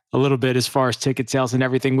back a little bit as far as ticket sales and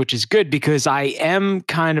everything, which is good, because I am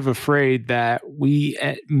kind of afraid that we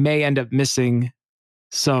may end up missing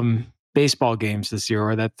some baseball games this year,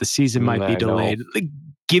 or that the season might be delayed.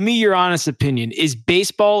 Give me your honest opinion. Is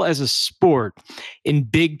baseball as a sport in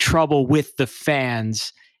big trouble with the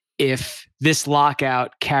fans if this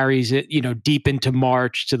lockout carries it, deep into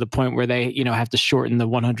March, to the point where they, have to shorten the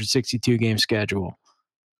 162 game schedule?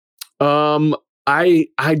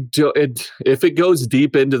 I do it. If it goes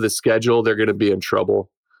deep into the schedule, they're going to be in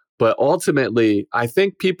trouble. But ultimately, I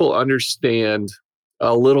think people understand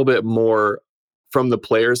a little bit more from the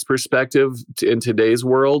player's perspective in today's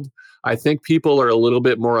world. I think people are a little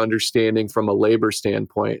bit more understanding from a labor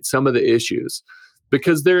standpoint, some of the issues,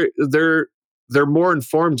 because they're more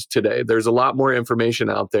informed today. There's a lot more information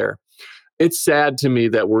out there. It's sad to me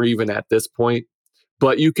that we're even at this point,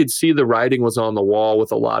 but you could see the writing was on the wall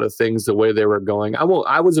with a lot of things, the way they were going. I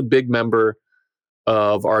was a big member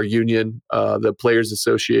of our union, the Players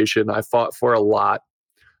Association. I fought for a lot.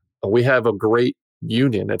 We have a great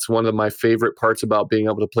union. It's one of my favorite parts about being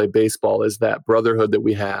able to play baseball, is that brotherhood that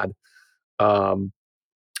we had.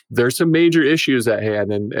 There's some major issues at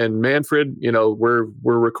hand, and Manfred, we're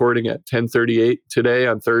recording at 10:38 today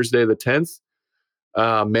on Thursday the 10th.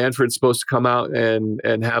 Manfred's supposed to come out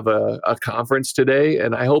and have a conference today,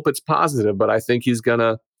 and I hope it's positive, but I think he's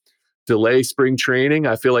gonna delay spring training.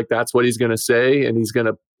 I feel like that's what he's gonna say, and he's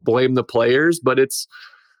gonna blame the players, but it's,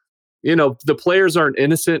 the players aren't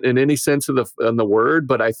innocent in any sense of the word,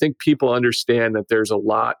 but I think people understand that there's a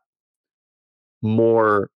lot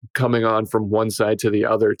more coming on from one side to the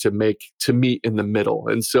other to meet in the middle.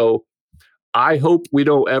 And so I hope we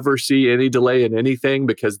don't ever see any delay in anything,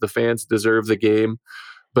 because the fans deserve the game.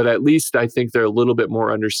 But at least I think they're a little bit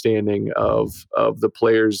more understanding of the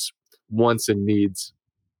players' wants and needs.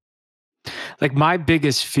 My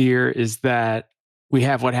biggest fear is that we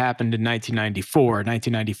have what happened in 1994,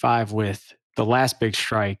 1995 with the last big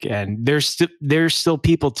strike, and there's still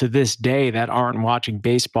people to this day that aren't watching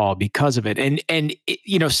baseball because of it. And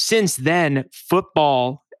since then,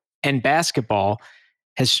 football and basketball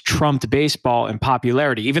has trumped baseball in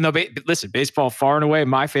popularity. Even though, baseball far and away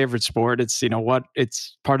my favorite sport. It's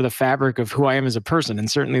it's part of the fabric of who I am as a person,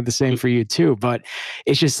 and certainly the same for you too. But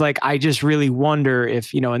it's just I just really wonder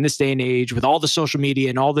if in this day and age, with all the social media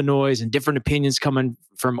and all the noise and different opinions coming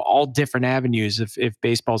from all different avenues, if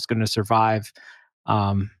baseball's going to survive,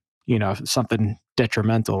 something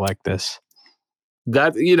detrimental like this.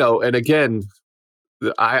 That and again,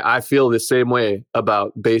 I feel the same way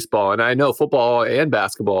about baseball, and I know football and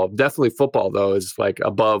basketball. Definitely football, though, is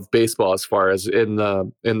above baseball as far as in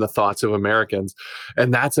the thoughts of Americans.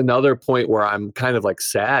 And that's another point where I'm kind of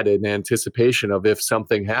sad in anticipation of if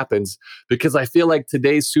something happens, because I feel like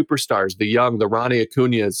today's superstars, the young, the Ronnie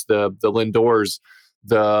Acuñas, the Lindors,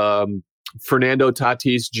 the Fernando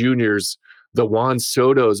Tatis Jr.'s, the Juan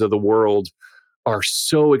Sotos of the world, are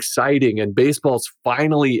so exciting, and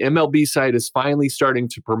MLB side is finally starting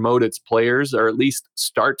to promote its players, or at least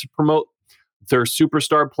start to promote their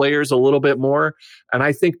superstar players a little bit more. And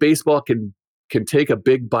I think baseball can take a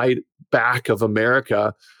big bite back of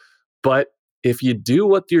America But if you do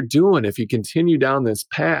what you're doing, if you continue down this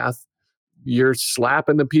path, you're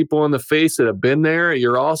slapping the people in the face that have been there.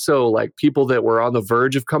 You're also like people that were on the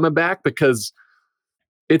verge of coming back, because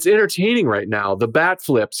it's entertaining right now. The bat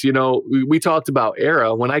flips, we talked about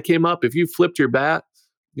era. When I came up, if you flipped your bat,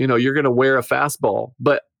 you're going to wear a fastball.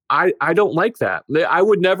 But I don't like that. I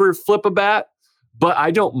would never flip a bat, but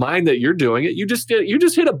I don't mind that you're doing it. You just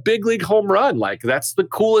hit a big league home run. Like, that's the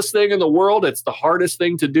coolest thing in the world. It's the hardest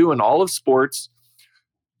thing to do in all of sports.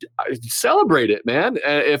 Celebrate it, man.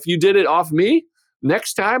 If you did it off me,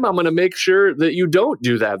 next time I'm going to make sure that you don't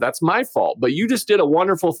do that. That's my fault. But you just did a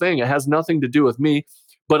wonderful thing. It has nothing to do with me.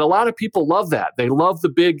 But a lot of people love that. They love the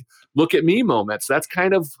big look at me moments. That's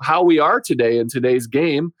kind of how we are today in today's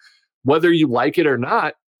game. Whether you like it or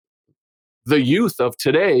not, the youth of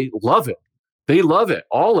today love it. They love it,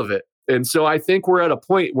 all of it. And so I think we're at a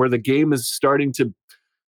point where the game is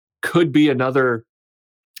could be another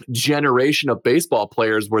generation of baseball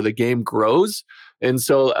players where the game grows. And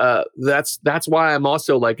so that's why I'm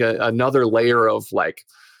also like another layer of like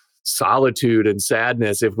solitude and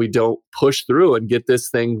sadness if we don't push through and get this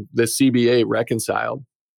CBA reconciled.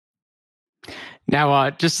 Now,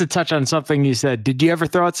 just to touch on something you said, did you ever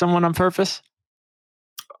throw at someone on purpose?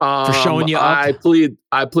 For showing you up?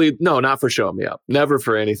 I plead, no, not for showing me up. Never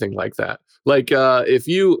for anything like that. Like,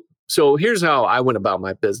 so here's how I went about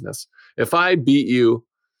my business. If I beat you,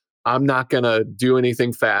 I'm not going to do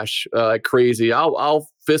anything crazy. I'll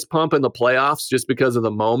fist pump in the playoffs just because of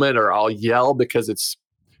the moment, or I'll yell because it's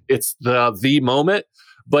the moment.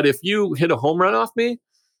 But if you hit a home run off me,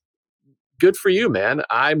 good for you, man.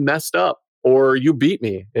 I messed up. Or you beat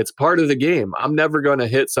me. It's part of the game. I'm never going to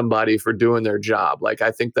hit somebody for doing their job. Like, I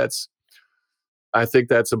think that's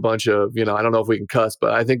a bunch of, I don't know if we can cuss,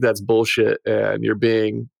 but I think that's bullshit. And you're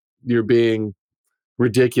being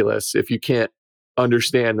ridiculous if you can't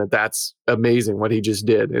understand that that's amazing what he just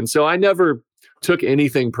did. And so I never took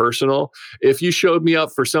anything personal. If you showed me up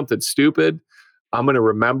for something stupid, I'm going to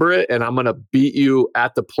remember it, and I'm going to beat you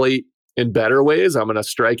at the plate in better ways. I'm going to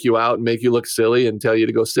strike you out and make you look silly and tell you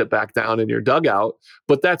to go sit back down in your dugout.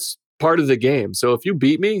 But that's part of the game. So if you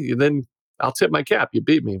beat me, then I'll tip my cap. You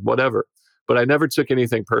beat me, whatever. But I never took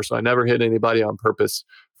anything personal. I never hit anybody on purpose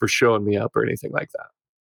for showing me up or anything like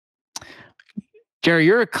that. Jerry,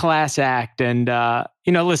 you're a class act. And,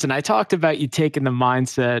 listen, I talked about you taking the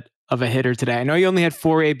mindset of a hitter today. I know you only had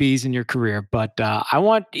 4 ABs in your career, but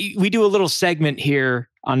we do a little segment here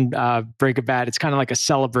on Break a Bat. It's kind of like a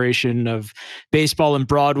celebration of baseball and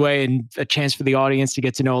Broadway, and a chance for the audience to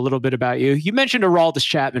get to know a little bit about you. You mentioned Aroldis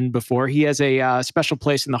Chapman before. He has a special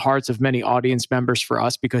place in the hearts of many audience members for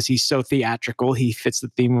us because he's so theatrical. He fits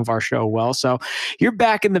the theme of our show well. So you're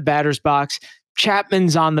back in the batter's box.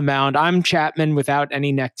 Chapman's on the mound. I'm Chapman without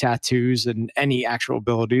any neck tattoos and any actual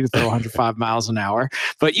ability to throw 105 miles an hour.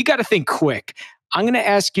 But you got to think quick. I'm going to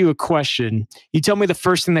ask you a question. You tell me the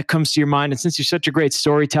first thing that comes to your mind. And since you're such a great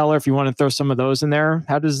storyteller, if you want to throw some of those in there,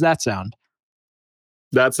 how does that sound?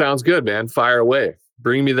 That sounds good, man. Fire away.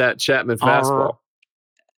 Bring me that Chapman fastball.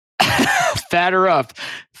 Batter up.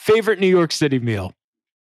 Favorite New York City meal?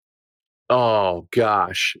 Oh,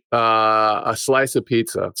 gosh. A slice of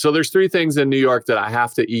pizza. So there's 3 things in New York that I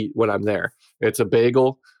have to eat when I'm there. It's a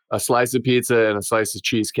bagel, a slice of pizza, and a slice of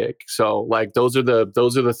cheesecake. So like those are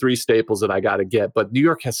the 3 staples that I got to get. But New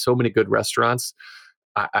York has so many good restaurants.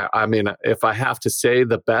 I mean, if I have to say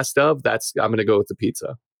the best of, I'm going to go with the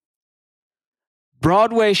pizza.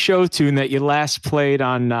 Broadway show tune that you last played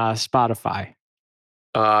on Spotify?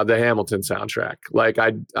 The Hamilton soundtrack. Like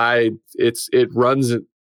it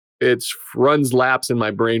runs laps in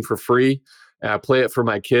my brain for free. And I play it for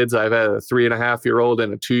my kids. I've had a 3.5-year-old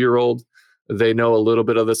and a 2-year-old. They know a little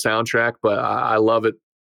bit of the soundtrack, but I love it.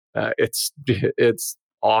 It's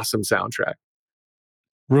awesome soundtrack.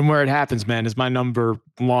 Room Where It Happens, man, is my number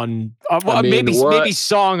one. Maybe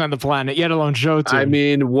song on the planet, yet alone show tune. I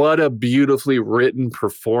mean, what a beautifully written,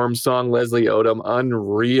 performed song, Leslie Odom,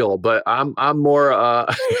 unreal. But I'm more.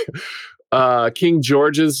 King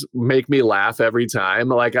George's make me laugh every time.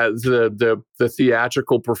 Like the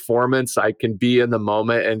theatrical performance, I can be in the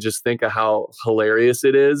moment and just think of how hilarious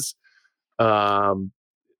it is. The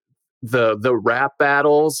rap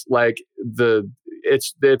battles, like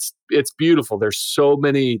it's beautiful. There's so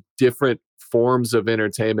many different forms of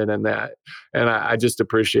entertainment in that, and I just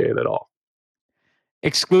appreciate it all.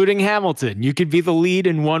 Excluding Hamilton, you could be the lead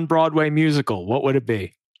in one Broadway musical. What would it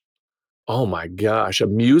be? Oh my gosh, a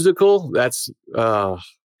musical? That's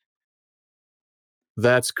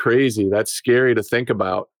crazy. That's scary to think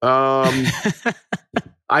about.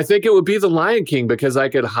 I think it would be The Lion King because I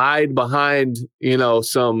could hide behind,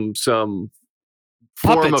 some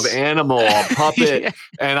form puppets. of animal, a puppet. Yeah.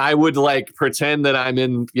 And I would like pretend that I'm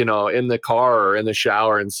in the car or in the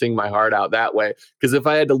shower and sing my heart out that way. Because if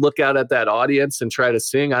I had to look out at that audience and try to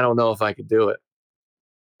sing, I don't know if I could do it.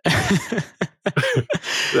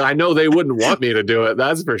 I know they wouldn't want me to do it.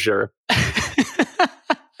 That's for sure.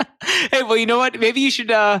 Hey, well, you know what? Maybe you should,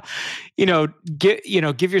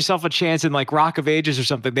 give yourself a chance in like Rock of Ages or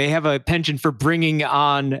something. They have a penchant for bringing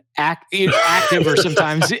on active or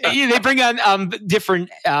sometimes they bring on different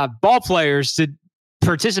ball players to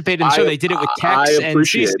participate in the show. They did it with Tex and I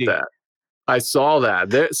appreciate that. I saw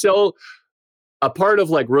that. So a part of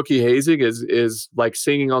like rookie hazing is like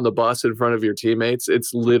singing on the bus in front of your teammates.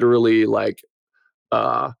 It's literally like,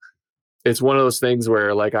 it's one of those things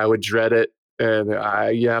where like I would dread it. And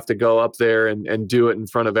you have to go up there and do it in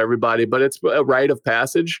front of everybody, but it's a rite of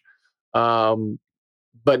passage. But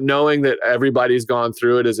knowing that everybody's gone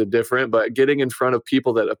through it is a different, but getting in front of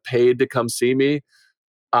people that have paid to come see me,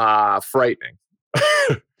 frightening.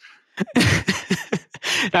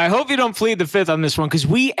 Now, I hope you don't plead the fifth on this one, because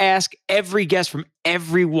we ask every guest from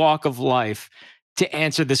every walk of life to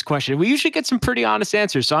answer this question. We usually get some pretty honest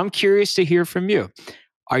answers, so I'm curious to hear from you.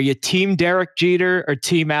 Are you team Derek Jeter or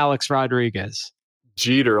team Alex Rodriguez?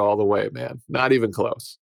 Jeter all the way, man. Not even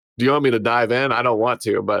close. Do you want me to dive in? I don't want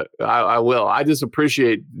to, but I will. I just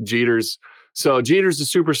appreciate Jeter's. So Jeter's a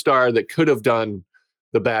superstar that could have done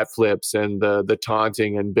the bat flips and the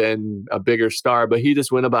taunting and been a bigger star, but he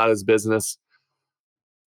just went about his business.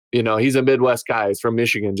 He's a Midwest guy. He's from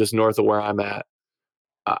Michigan, just north of where I'm at.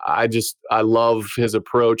 I love his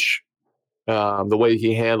approach. The way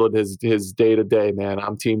he handled his day-to-day, man.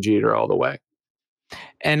 I'm team Jeter all the way.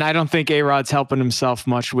 And I don't think A-Rod's helping himself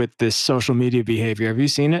much with this social media behavior. Have you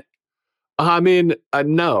seen it? I mean,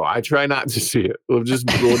 no, I try not to see it. We'll just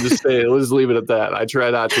say it. We'll just leave it at that. I try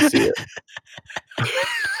not to see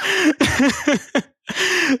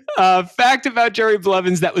it. Fact about Jerry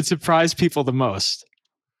Blevins that would surprise people the most.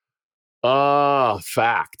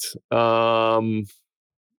 Fact.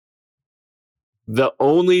 The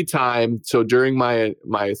only time, so during my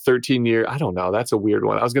 13-year, I don't know, that's a weird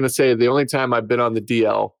one. I was going to say the only time I've been on the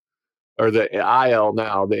DL or the IL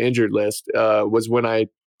now, the injured list, was when I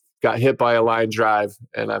got hit by a line drive,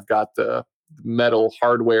 and I've got the metal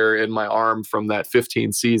hardware in my arm from that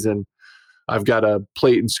 15 season. I've got a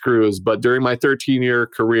plate and screws, but during my 13-year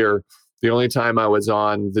career, the only time I was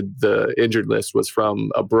on the injured list was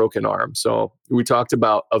from a broken arm. So we talked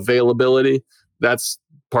about availability. That's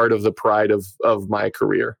part of the pride of my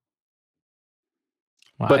career.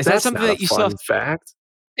 Wow. But is that's that something not that you fun fact.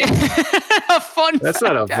 A fun That's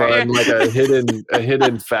fact. not a fun, like a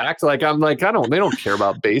hidden fact. Like they don't care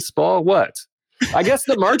about baseball. What? I guess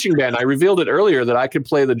the marching band, I revealed it earlier that I could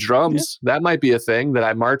play the drums. Yeah. That might be a thing that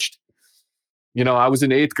I marched. I was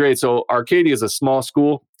in 8th grade. So Arcadia is a small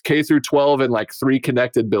school, K through 12 in like 3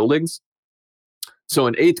 connected buildings. So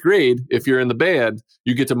in 8th grade, if you're in the band,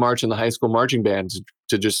 you get to march in the high school marching band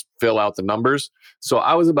to just fill out the numbers. So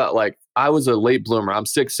I was I was a late bloomer. I'm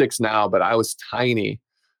 6'6" now, but I was tiny.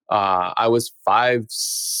 I was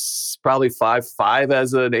probably 5'5"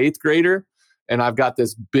 as an 8th grader. And I've got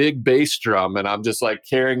this big bass drum, and I'm just like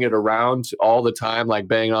carrying it around all the time, like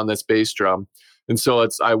banging on this bass drum. And so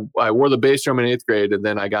I wore the bass drum in 8th grade, and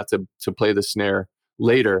then I got to play the snare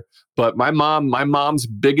later. But my mom's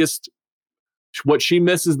biggest, what she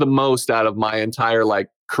misses the most out of my entire like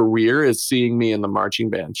career is seeing me in the marching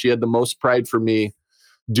band. She had the most pride for me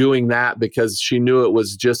doing that because she knew it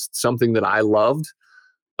was just something that I loved,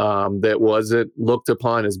 that wasn't looked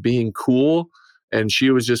upon as being cool. And she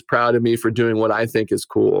was just proud of me for doing what I think is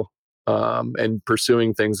cool, and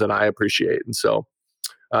pursuing things that I appreciate. And so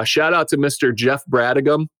shout out to Mr. Jeff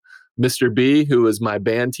Bradigam, Mr. B, who is my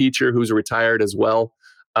band teacher, who's retired as well.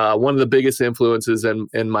 One of the biggest influences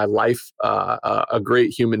in my life, a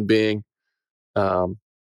great human being,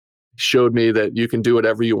 showed me that you can do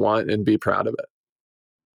whatever you want and be proud of it.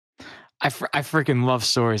 I freaking love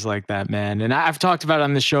stories like that, man. And I've talked about it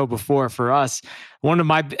on the show before. For us,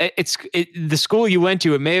 the school you went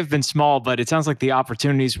to, it may have been small, but it sounds like the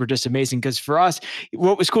opportunities were just amazing. Because for us,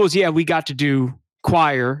 what was cool is, we got to do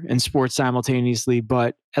choir and sports simultaneously.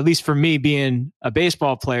 But at least for me, being a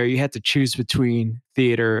baseball player, you had to choose between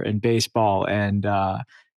theater and baseball. And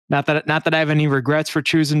not that I have any regrets for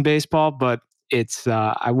choosing baseball, but it's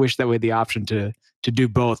I wish that we had the option to do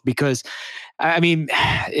both, because I mean,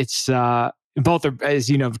 it's both are, as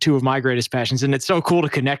you know, 2 of my greatest passions. And it's so cool to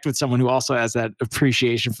connect with someone who also has that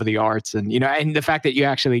appreciation for the arts. And, and the fact that you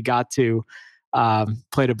actually got to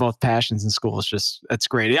play to both passions in school is that's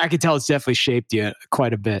great. I can tell it's definitely shaped you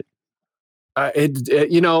quite a bit.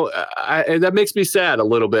 That makes me sad a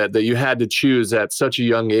little bit that you had to choose at such a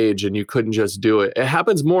young age and you couldn't just do it. It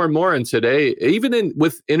happens more and more in today, even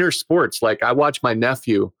with inner sports. Like I watch my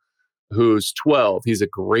nephew who's 12. He's a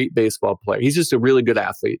great baseball player. He's just a really good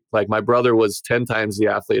athlete. Like my brother was 10 times the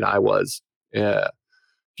athlete I was. Yeah.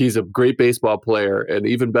 He's a great baseball player, an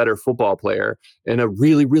even better football player, and a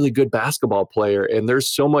really, really good basketball player. And there's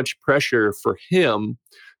so much pressure for him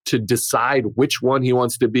to decide which one he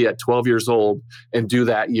wants to be at 12 years old and do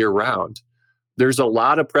that year round. There's a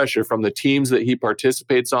lot of pressure from the teams that he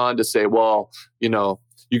participates on to say, well, you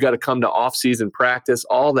got to come to off-season practice,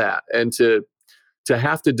 all that. And to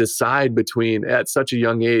have to decide between at such a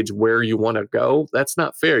young age where you want to go, that's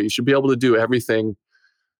not fair. You should be able to do everything.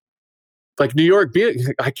 Like New York,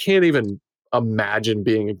 I can't even imagine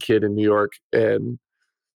being a kid in New York and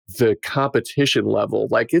the competition level.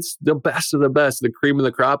 Like it's the best of the best. The cream of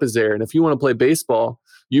the crop is there. And if you want to play baseball,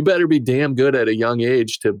 you better be damn good at a young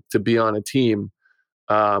age to be on a team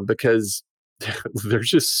because there's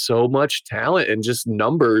just so much talent and just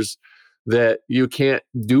numbers that you can't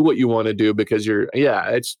do what you want to do because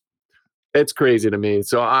it's crazy to me.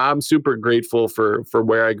 So I'm super grateful for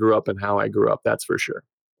where I grew up and how I grew up. That's for sure.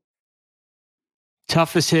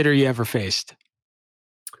 Toughest hitter you ever faced?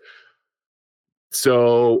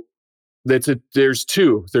 So there's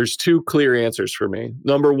two clear answers for me.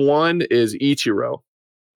 Number one is Ichiro.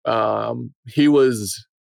 He was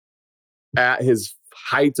at his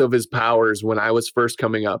height of his powers when I was first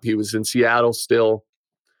coming up. He was in Seattle still.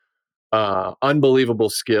 Unbelievable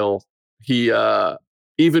skill. He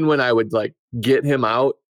even when I would like get him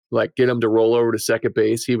out, like get him to roll over to second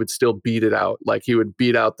base, he would still beat it out. Like he would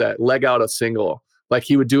beat out that leg out a single. Like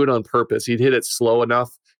he would do it on purpose. He'd hit it slow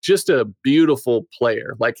enough. Just a beautiful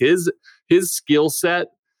player. Like his skill set,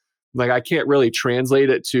 like I can't really translate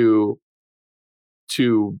it to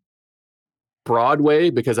Broadway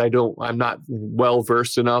because I'm not well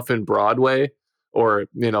versed enough in Broadway or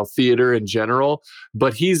theater in general,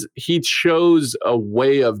 but he chose a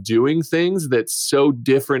way of doing things that's so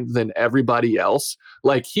different than everybody else.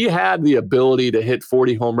 Like he had the ability to hit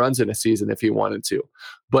 40 home runs in a season if he wanted to,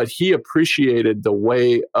 but he appreciated the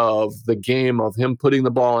way of the game of him putting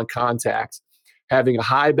the ball in contact, having a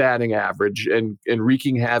high batting average and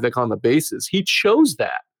wreaking havoc on the bases. He chose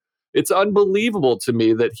that. It's unbelievable to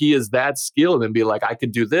me that he is that skilled and be like, I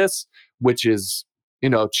could do this, which is,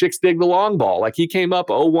 chicks dig the long ball. Like he came up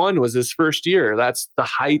 0-1 was his first year. That's the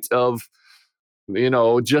height of,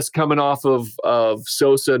 just coming off of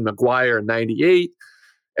Sosa and McGuire in 98.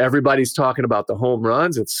 Everybody's talking about the home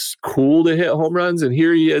runs. It's cool to hit home runs. And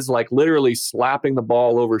here he is like literally slapping the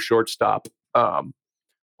ball over shortstop on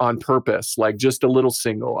purpose, like just a little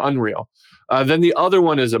single. Unreal. Then the other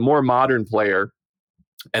one is a more modern player,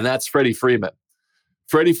 and that's Freddie Freeman.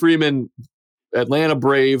 Freddie Freeman, Atlanta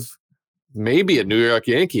Brave, maybe a New York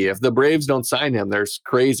Yankee. If the Braves don't sign him, there's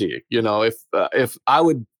crazy. If I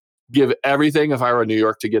would give everything if I were New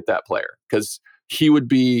York to get that player, because he would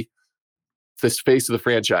be the face of the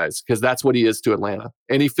franchise, because that's what he is to Atlanta,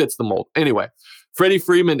 and he fits the mold. Anyway, Freddie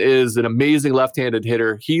Freeman is an amazing left-handed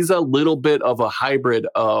hitter. He's a little bit of a hybrid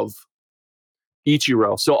of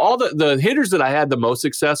Ichiro. So all the hitters that I had the most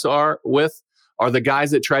success are the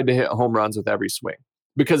guys that tried to hit home runs with every swing.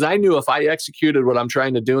 Because I knew if I executed what I'm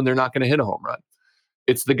trying to do and they're not going to hit a home run.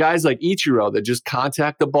 It's the guys like Ichiro that just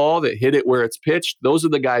contact the ball, that hit it where it's pitched. Those are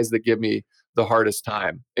the guys that give me the hardest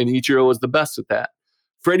time. And Ichiro is the best at that.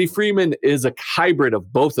 Freddie Freeman is a hybrid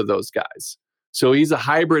of both of those guys. So he's a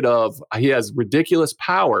hybrid of, he has ridiculous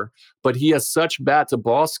power, but he has such bat to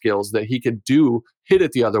ball skills that he can hit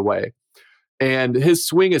it the other way. And his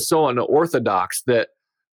swing is so unorthodox that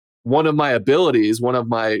one of my abilities, one of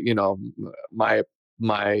my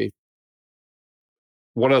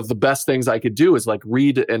one of the best things I could do is like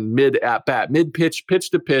read and mid at bat, mid pitch, pitch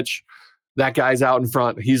to pitch. That guy's out in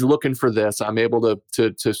front. He's looking for this. I'm able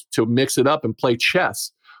to mix it up and play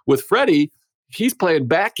chess. With Freddie, he's playing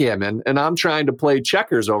backgammon and I'm trying to play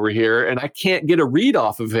checkers over here, and I can't get a read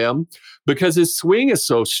off of him because his swing is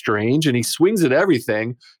so strange and he swings at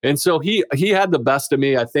everything. And so he had the best of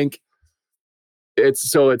me. I think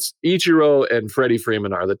it's Ichiro and Freddie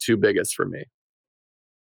Freeman are the two biggest for me.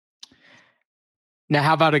 Now,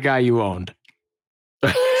 how about a guy you owned?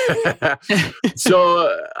 So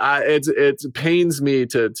it pains me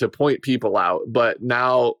to point people out, but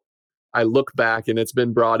now I look back and it's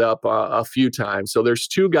been brought up a few times. So there's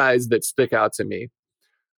two guys that stick out to me.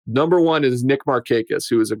 Number one is Nick Markakis,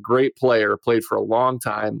 who is a great player, played for a long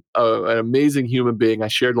time, an amazing human being. I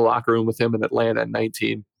shared the locker room with him in Atlanta at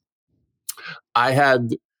 19. I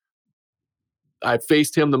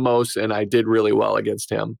faced him the most, and I did really well against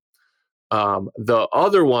him. The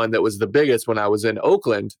other one that was the biggest when I was in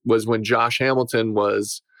Oakland was when Josh Hamilton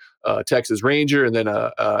was Texas Ranger and then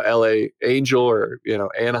a LA Angel, or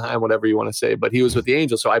Anaheim, whatever you want to say. But he was with the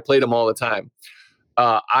Angels, so I played him all the time.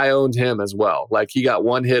 I owned him as well. Like, he got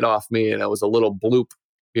one hit off me, and it was a little bloop,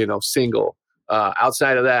 single.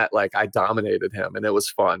 Outside of that, like, I dominated him, and it was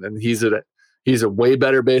fun. And he's a way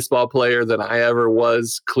better baseball player than I ever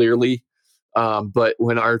was, clearly. But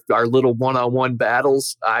when our little one-on-one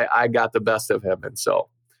battles, I got the best of him. And so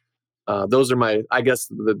those are I guess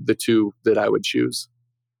the two that I would choose.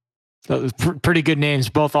 So pretty good names,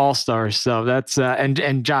 both all-stars. So that's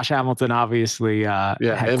and Josh Hamilton, obviously, had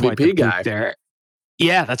MVP guy there.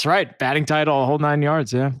 Yeah, that's right. Batting title, a whole 9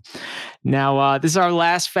 yards. Yeah. Now, this is our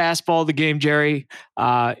last fastball of the game, Jerry.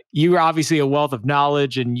 You're obviously a wealth of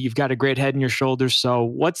knowledge, and you've got a great head on your shoulders. So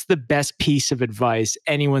what's the best piece of advice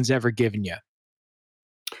anyone's ever given you?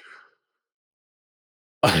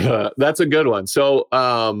 That's a good one. So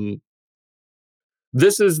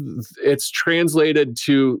it's translated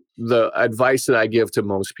to the advice that I give to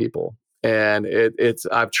most people. And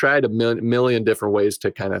I've tried a million different ways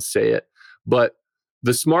to kind of say it, but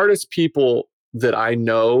the smartest people that I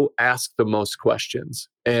know ask the most questions.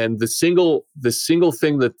 And the single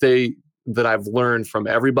thing that I've learned from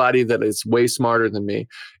everybody that is way smarter than me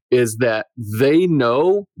is that they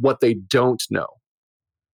know what they don't know.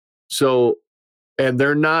 So, and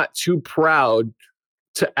they're not too proud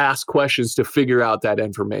to ask questions to figure out that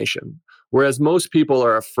information. Whereas most people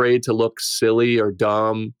are afraid to look silly or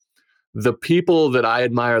dumb. The people that I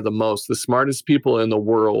admire the most, the smartest people in the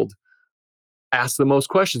world, ask the most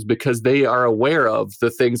questions because they are aware of the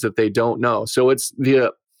things that they don't know. So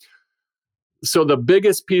the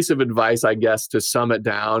biggest piece of advice, I guess, to sum it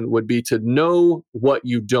down, would be to know what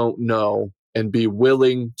you don't know and be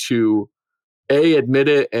willing to A, admit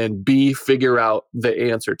it, and B, figure out the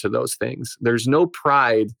answer to those things. There's no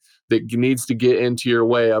pride that needs to get into your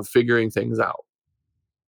way of figuring things out.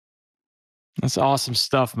 That's awesome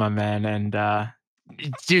stuff, my man. And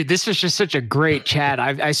dude, this was just such a great chat.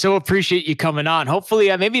 I so appreciate you coming on.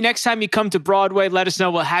 Hopefully, maybe next time you come to Broadway, let us know.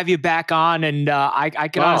 We'll have you back on, and I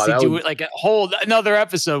can honestly do it like another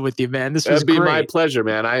episode with you, man. This was great. That'd be my pleasure,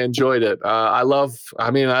 man. I enjoyed it. I love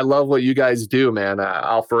what you guys do, man.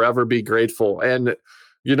 I'll forever be grateful. And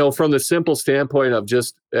from the simple standpoint of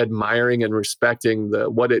just admiring and respecting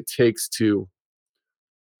what it takes to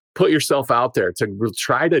put yourself out there, to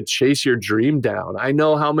try to chase your dream down. I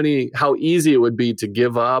know how easy it would be to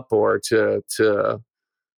give up or it's a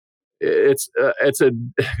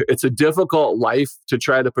difficult life to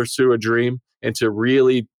try to pursue a dream and to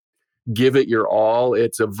really give it your all.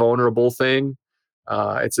 It's a vulnerable thing.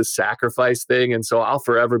 It's a sacrifice thing. And so I'll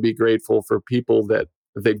forever be grateful for people that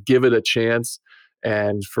give it a chance,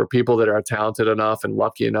 and for people that are talented enough and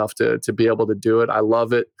lucky enough to be able to do it. I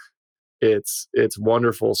love it. It's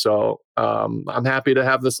wonderful. So I'm happy to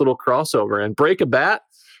have this little crossover. And Break a Bat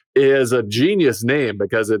is a genius name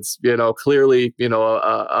because it's clearly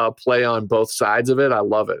a play on both sides of it. I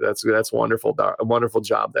love it. That's wonderful. A wonderful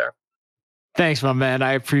job there. Thanks, my man.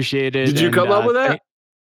 I appreciate it. Did you come up with that?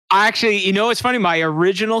 I actually, it's funny. My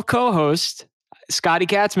original co-host, Scotty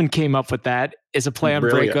Katzman, came up with that. Is a play on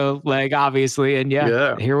Break a Leg, obviously. And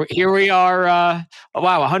here we are.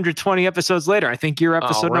 120 episodes later. I think you're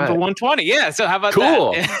episode number 120. Yeah. So how about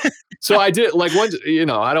that? So I did I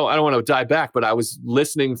don't want to dive back, but I was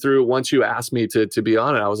listening through once you asked me to be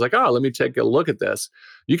on it. I was like, let me take a look at this.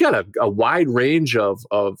 You got a wide range of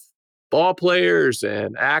ball players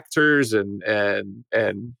and actors and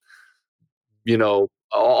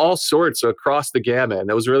all sorts across the gamut. And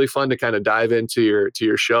it was really fun to kind of dive into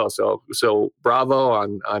your show. So bravo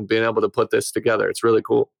on being able to put this together. It's really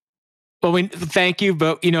cool. Well, thank you.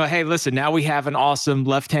 But, hey, listen, now we have an awesome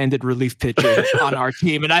left-handed relief pitcher on our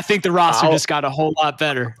team. And I think the roster just got a whole lot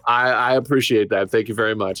better. I appreciate that. Thank you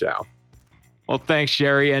very much, Al. Well, thanks,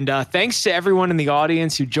 Jerry. And thanks to everyone in the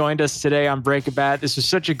audience who joined us today on Break a Bat. This was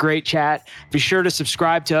such a great chat. Be sure to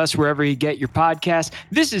subscribe to us wherever you get your podcast.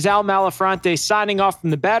 This is Al Malafronte signing off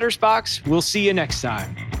from the batter's box. We'll see you next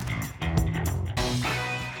time.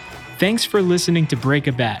 Thanks for listening to Break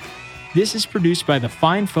a Bat. This is produced by the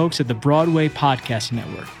fine folks at the Broadway Podcast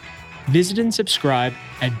Network. Visit and subscribe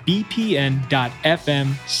at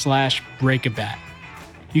bpn.fm/breakabat.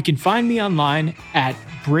 You can find me online at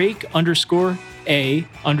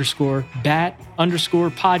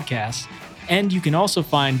break_a_bat_podcast. And you can also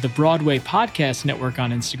find the Broadway Podcast Network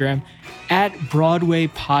on Instagram at Broadway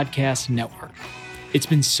Podcast Network. It's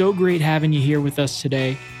been so great having you here with us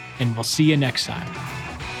today, and we'll see you next time.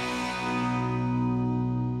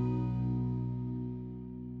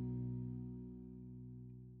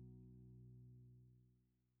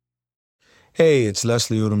 Hey, it's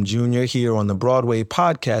Leslie Odom Jr. here on the Broadway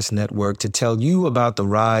Podcast Network to tell you about the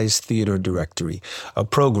Rise Theater Directory, a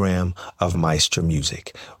program of Maestro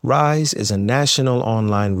Music. Rise is a national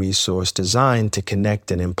online resource designed to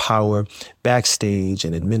connect and empower backstage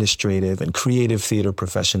and administrative and creative theater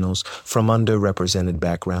professionals from underrepresented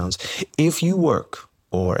backgrounds. If you work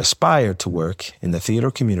or aspire to work in the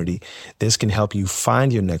theater community, this can help you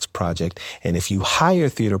find your next project. And if you hire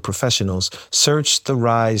theater professionals, search the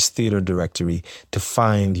Rise Theater Directory to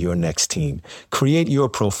find your next team. Create your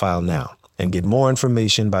profile now and get more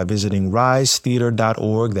information by visiting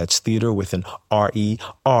risetheater.org. That's theater with an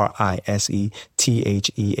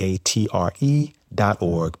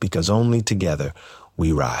RERISETHEATRE.org, because only together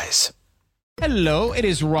we rise. Hello, it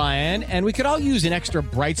is Ryan, and we could all use an extra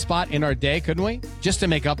bright spot in our day, couldn't we? Just to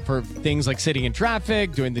make up for things like sitting in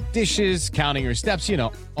traffic, doing the dishes, counting your steps, you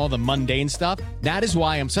know, all the mundane stuff. That is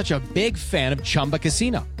why I'm such a big fan of Chumba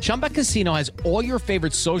Casino. Chumba Casino has all your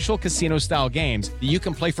favorite social casino-style games that you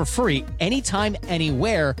can play for free anytime,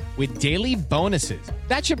 anywhere with daily bonuses.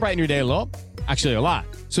 That should brighten your day a little. Actually, a lot.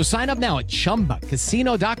 So sign up now at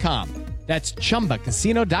ChumbaCasino.com. That's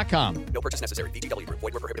ChumbaCasino.com. No purchase necessary. VGW Group.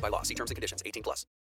 Void where prohibited by law. See terms and conditions. 18+.